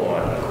that don't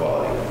want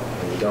equality,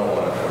 and don't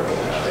want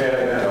affordable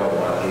housing, and don't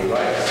want gay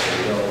rights,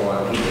 and don't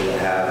want people to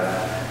have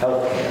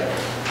health care.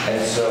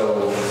 And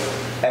so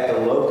at the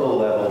local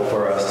level,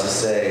 for us to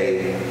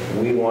say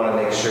we want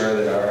to make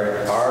sure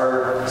that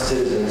our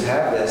citizens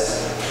have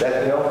this,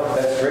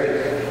 that's great.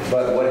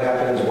 But what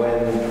happens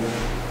when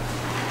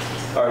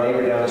our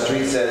neighbor down the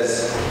street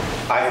says,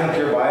 I think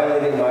you're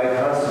violating my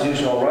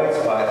constitutional rights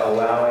by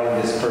allowing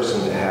this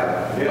person to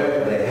have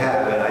what they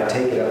have, and I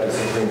take it up to the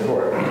Supreme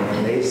Court.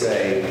 And they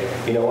say,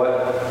 you know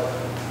what?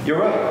 You're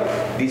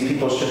right. These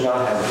people should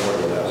not have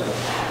affordable housing.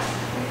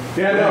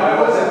 Yeah, no, I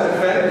wasn't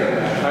defending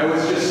that. I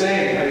was just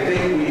saying, I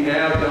think we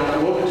now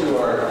don't look to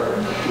our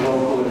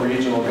local and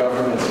regional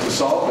governments to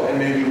solve it, and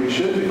maybe we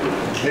should be.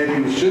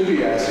 Maybe we should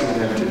be asking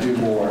them to do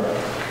more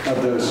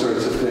of those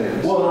sorts of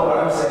things. Well, no, what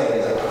I'm saying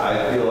is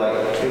I feel like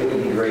it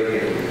would be great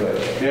if we could.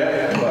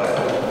 Yeah.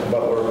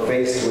 But we're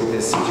faced with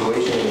this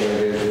situation where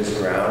there's this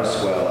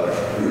groundswell of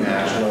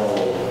national,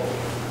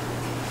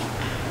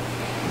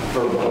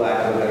 for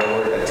lack of a better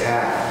word,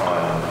 attack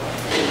on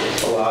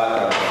a lot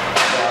of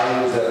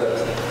values that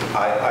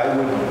I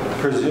would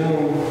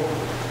presume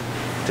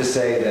to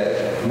say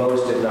that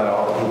most, if not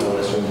all, the people in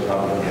this room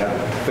probably have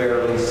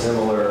fairly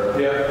similar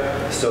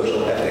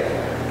social ethic.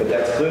 But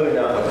that's clearly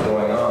not what's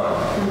going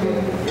on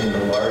in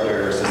the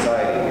larger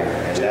society here.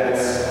 And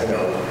that's,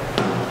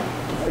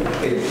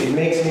 it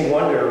makes me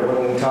wonder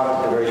when we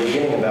talked at the very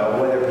beginning about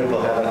whether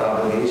people have an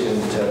obligation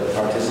to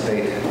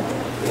participate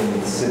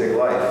in civic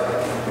life.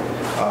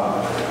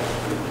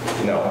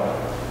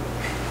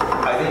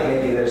 I think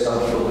maybe there's some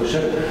people who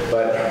shouldn't,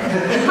 but...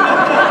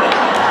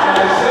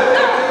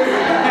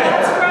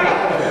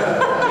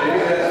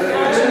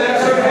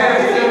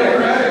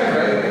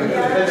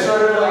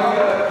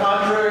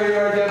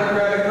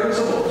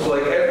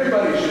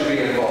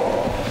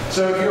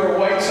 So if you're a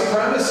white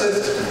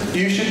supremacist,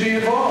 you should be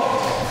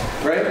involved,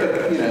 right? But,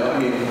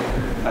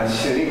 I'm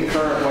any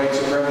current white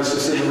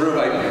supremacists in the room,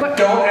 I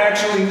don't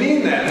actually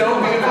mean that.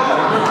 Don't be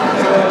involved.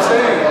 So I'm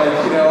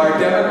saying, our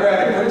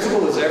democratic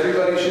principle is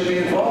everybody should be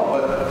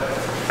involved, but...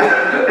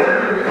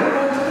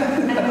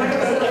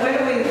 Where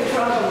do we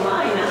draw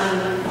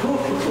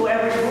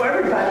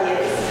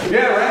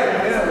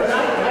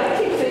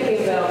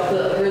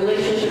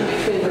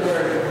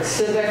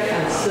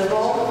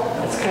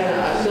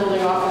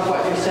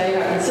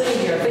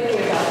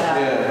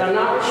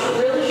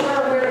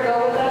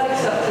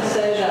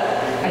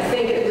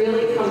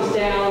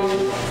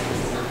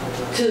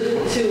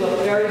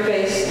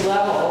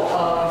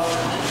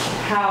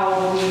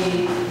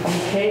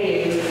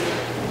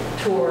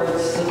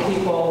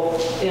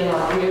in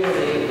our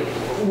community,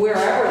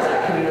 wherever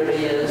that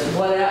community is,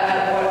 what,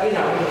 you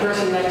know, the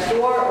person next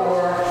door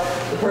or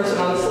the person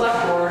on the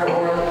select board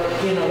or,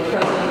 you know, the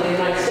president of the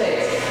United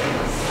States.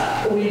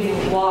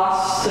 We've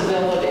lost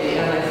civility,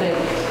 and I think,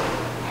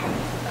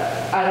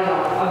 I don't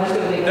know, I'm just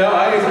going to leave it. No,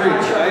 I agree.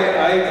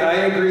 I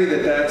agree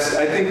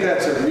I think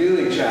that's a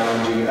really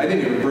challenging, I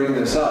didn't even bring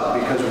this up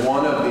because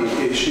one of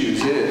the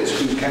issues is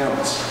who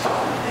counts,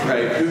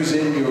 right? Who's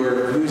in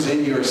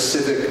your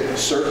civic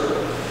circle?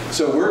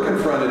 So we're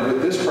confronted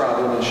with this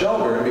problem in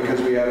Shelburne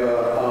because we have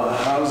a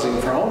housing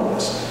for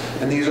homeless.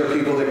 And these are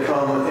people that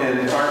come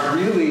and aren't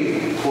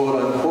really,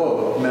 quote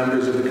unquote,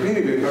 members of the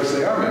community because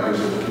they are members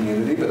of the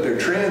community, but they're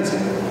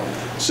transient.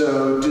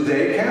 So do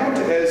they count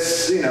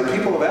as, you know,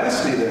 people have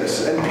asked me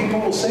this, and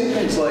people will say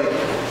things like,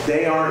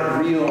 they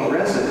aren't real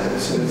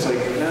residents. And it's like,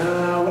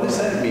 no, what does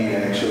that mean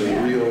actually,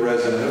 real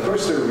resident? Of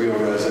course they're real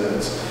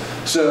residents.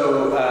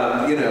 So,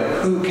 you know,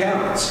 who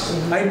counts?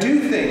 I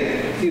do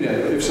think, you know,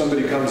 if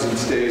somebody comes and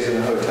stays in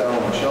a hotel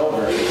in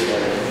Shelburne, it's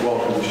like,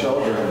 welcome to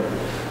Shelburne,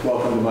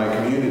 welcome to my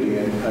community,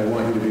 and I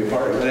want you to be a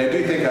part of it. And I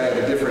do think I have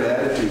a different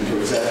attitude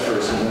towards that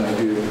person than I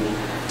do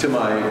to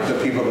the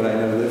people that I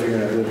know live here,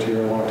 and I've lived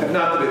here a long time.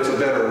 Not that it's a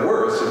better or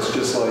worse, it's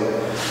just like,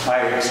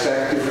 I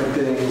expect different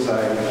things.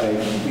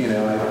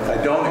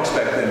 I don't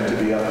expect them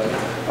to be up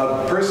to.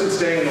 A person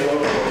staying in a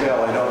local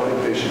hotel, I don't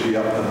think they should be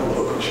up on the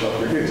local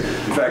shelter news.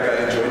 In fact,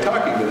 I enjoy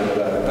talking to them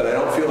about it, but I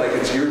don't feel like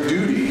it's your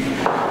duty,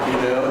 you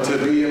know, to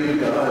be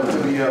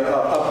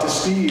up to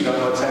speed on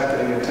what's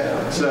happening in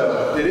town.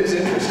 So it is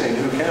interesting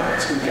who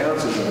counts. Who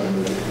counts as a member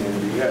of the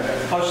community?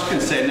 Yeah. I was just going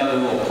to say another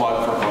little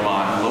plug for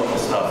Vermont local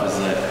stuff is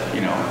that,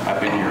 you know,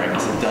 I've been here, I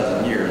guess, a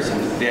dozen years,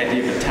 and the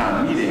idea of a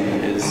town meeting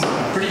is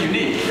pretty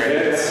unique, right?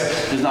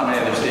 There's not many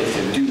other states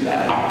that do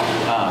that.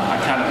 I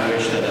kind of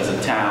wish that as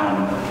a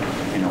town,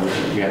 you know,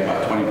 we had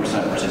about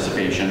 20%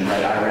 participation,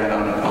 right? I ran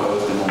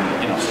unopposed and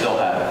only, you know, still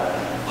had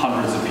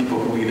hundreds of people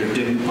who either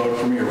didn't vote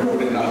for me or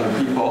voted in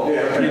other people,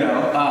 you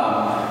know.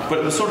 But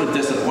it was sort of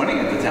disappointing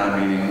at the town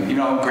meeting. You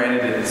know,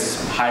 granted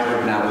it's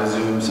hybrid now with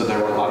Zoom, so there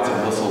were lots of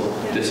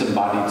little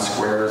disembodied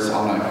squares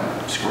on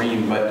a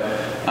screen, but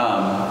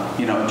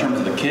you know, in terms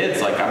of the kids,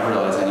 like I'm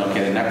realizing,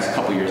 okay, the next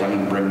couple of years I'm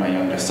going to bring my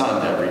youngest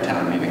son to every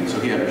town meeting, so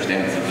he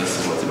understands that this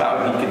is what it's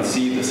about. He can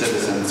see the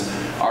citizens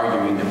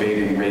arguing,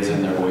 debating,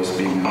 raising their voice,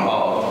 being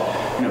involved.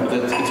 You know, but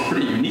it's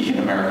pretty unique in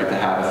America to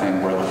have a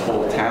thing where the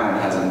whole town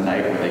has a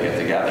night where they get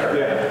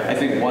together. I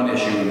think one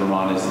issue in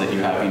Vermont is that you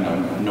have, you know,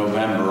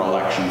 November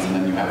elections and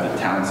then you have the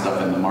town stuff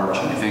in the March,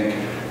 and I think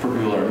for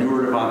people who are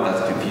newer to Vermont,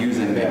 that's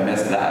confusing. They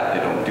miss that.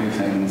 They don't do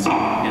things, you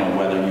know,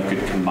 whether you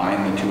could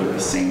combine the two at the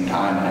same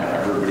time and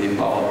have everybody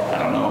involved. I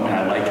don't know. I mean,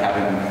 I like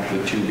having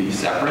the two be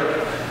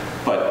separate,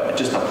 but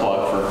just a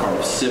plug for kind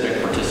of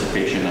civic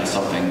participation as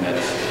something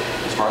that's,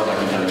 as far as I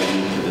can tell,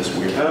 unique to this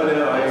weird.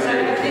 I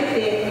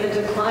think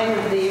the decline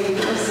of the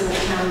in-person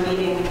town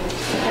meeting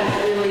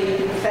has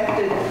really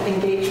affected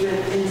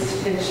engagement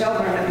in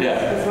Shelburne.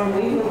 Because when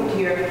we moved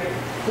here,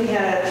 we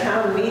had a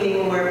town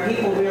meeting where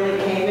people really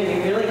came and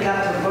you really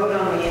got to vote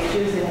on the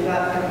issues and you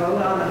got to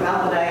vote on the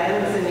ballot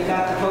items and you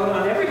got to vote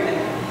on everything.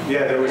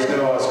 Yeah, there was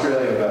no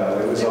Australian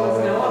ballot. It was all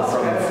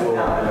from the floor.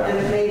 And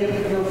it made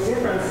a real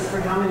difference for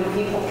how many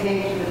people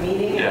came to the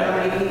meeting and how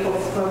many people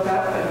spoke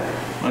up.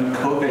 When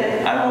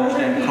COVID, I don't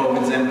understand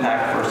COVID's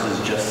impact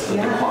versus just the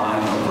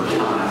decline over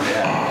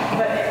time.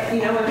 But,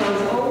 you know, in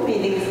those old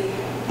meetings,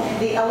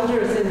 the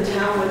elders in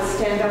town would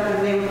stand up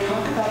and they would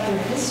talk about their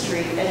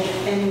history,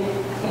 and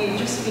you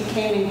just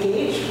became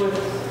engaged with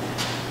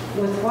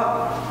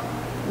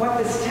what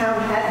this town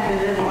had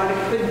been and what it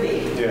could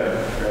be.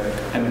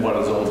 And what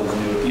is old is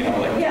new. You know,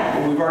 like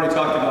we've already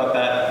talked about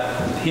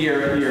that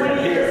here.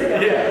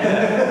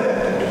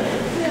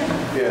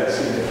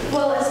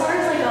 Well, as far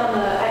as like on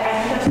the,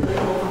 I think that's really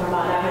cool from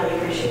Vermont. I really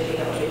appreciate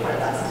being able to be part of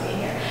that since being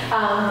here.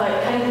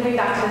 But kind of moving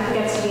back to who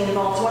gets to be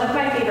involved, one of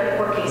my favorite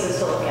court cases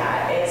to look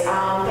at is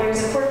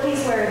there's a court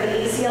case where the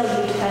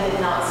ACLU defended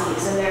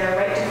Nazis and their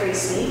right to free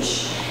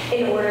speech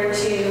in order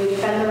to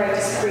defend the right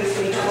to free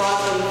speech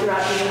broadly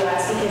throughout the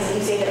U.S. Because if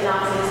you say that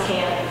Nazis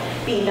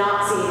can't be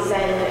Nazis,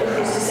 then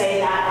who's to say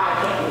that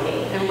I can't be me?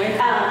 And where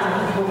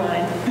hold on.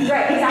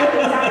 Right,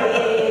 exactly. And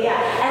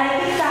I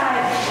think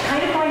that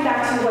kind of going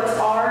back to what's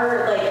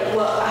our, like,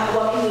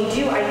 what can we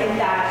do? I think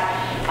that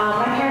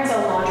my parents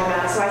own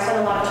laundromats, so I spend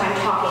a lot of time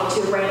talking to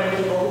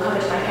random people who come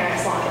into my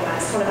parents'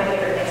 laundromats. It's one of my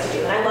favorite things to do,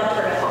 and I love to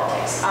learn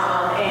politics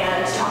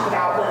and talk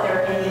about what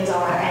their opinions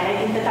are. And I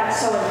think that that's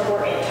so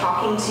important,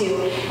 talking to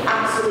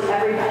absolutely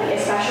everybody,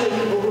 especially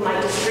people who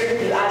might disagree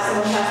with you. As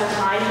someone who has the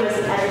time, who has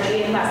the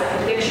energy, and who has the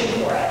conviction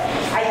for it,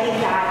 I think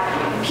that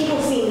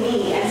people seeing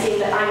me and seeing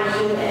that I'm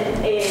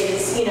human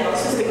is, you know,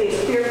 specifically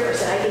as a queer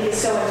person, I think is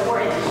so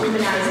important,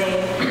 humanizing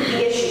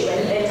the issue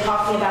and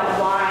talking about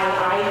why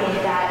I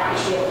think that I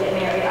should be able to get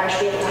married, I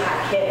should be able to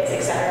have kids,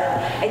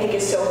 etc. I think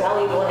is so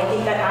valuable. And I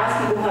think that as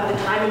people who have the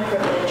time and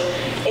privilege,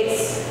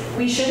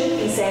 we shouldn't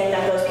be saying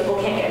that those people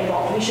can't get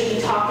involved. We should be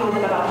talking to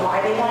them about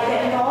why they want to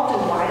get involved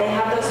and why they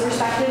have those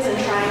perspectives and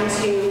trying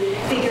to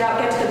figure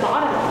out, get to the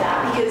bottom of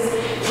that. Because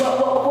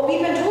what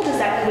we've been told is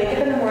that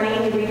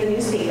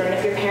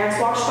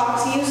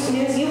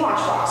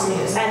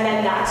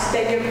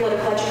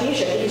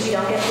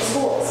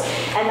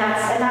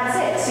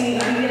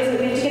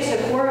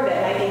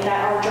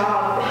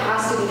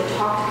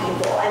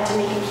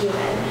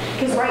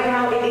Because right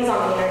now, it is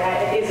on the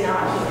internet, it is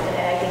not human,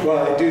 and I think.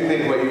 Well, I do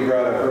think what you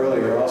brought up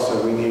earlier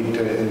also, we need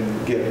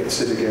to get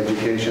civic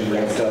education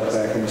ramped up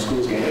back in the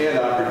schools again, and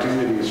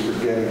opportunities for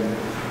getting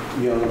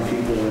young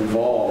people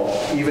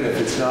involved, even if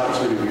it's not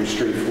sort of your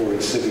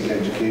straightforward civic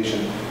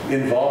education,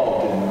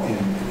 involved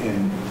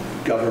in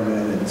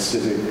government and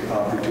civic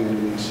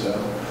opportunities. So,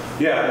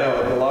 yeah,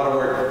 no, a lot of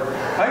work.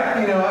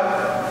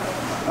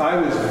 I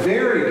was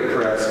very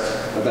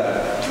depressed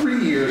about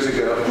 3 years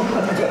ago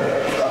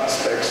about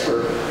prospects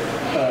for,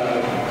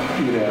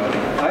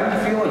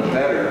 I'm feeling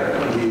better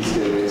these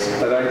days,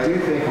 but I do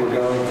think we're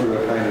going through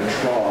a kind of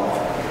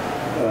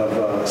trough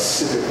of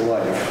civic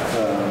life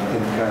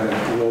in kind of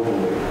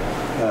globally.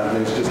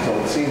 There's just,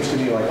 it seems to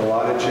me like a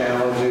lot of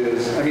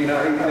challenges. I mean,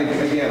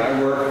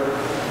 I work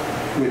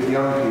with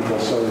young people,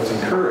 so it's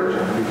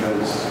encouraging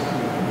because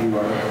you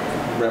are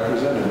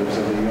representatives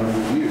of a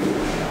younger you,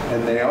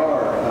 and they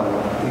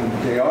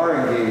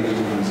are engaged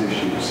in these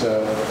issues.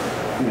 So,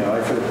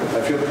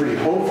 I feel pretty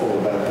hopeful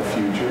about the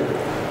future.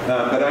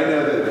 But I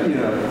know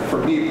that, for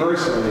me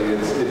personally,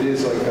 it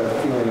is like a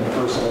feeling of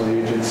personal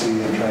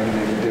agency and trying to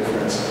make a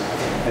difference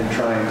and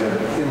trying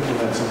to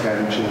implement some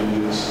kind of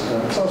changes.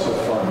 It's also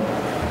fun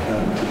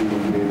to be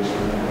engaged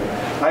in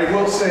that. I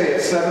will say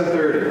it's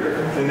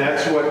 7:30, and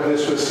that's what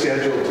this was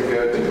scheduled to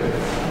go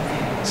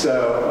to.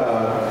 So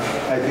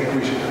I think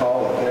we should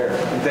call it there.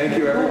 And thank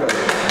you, everybody.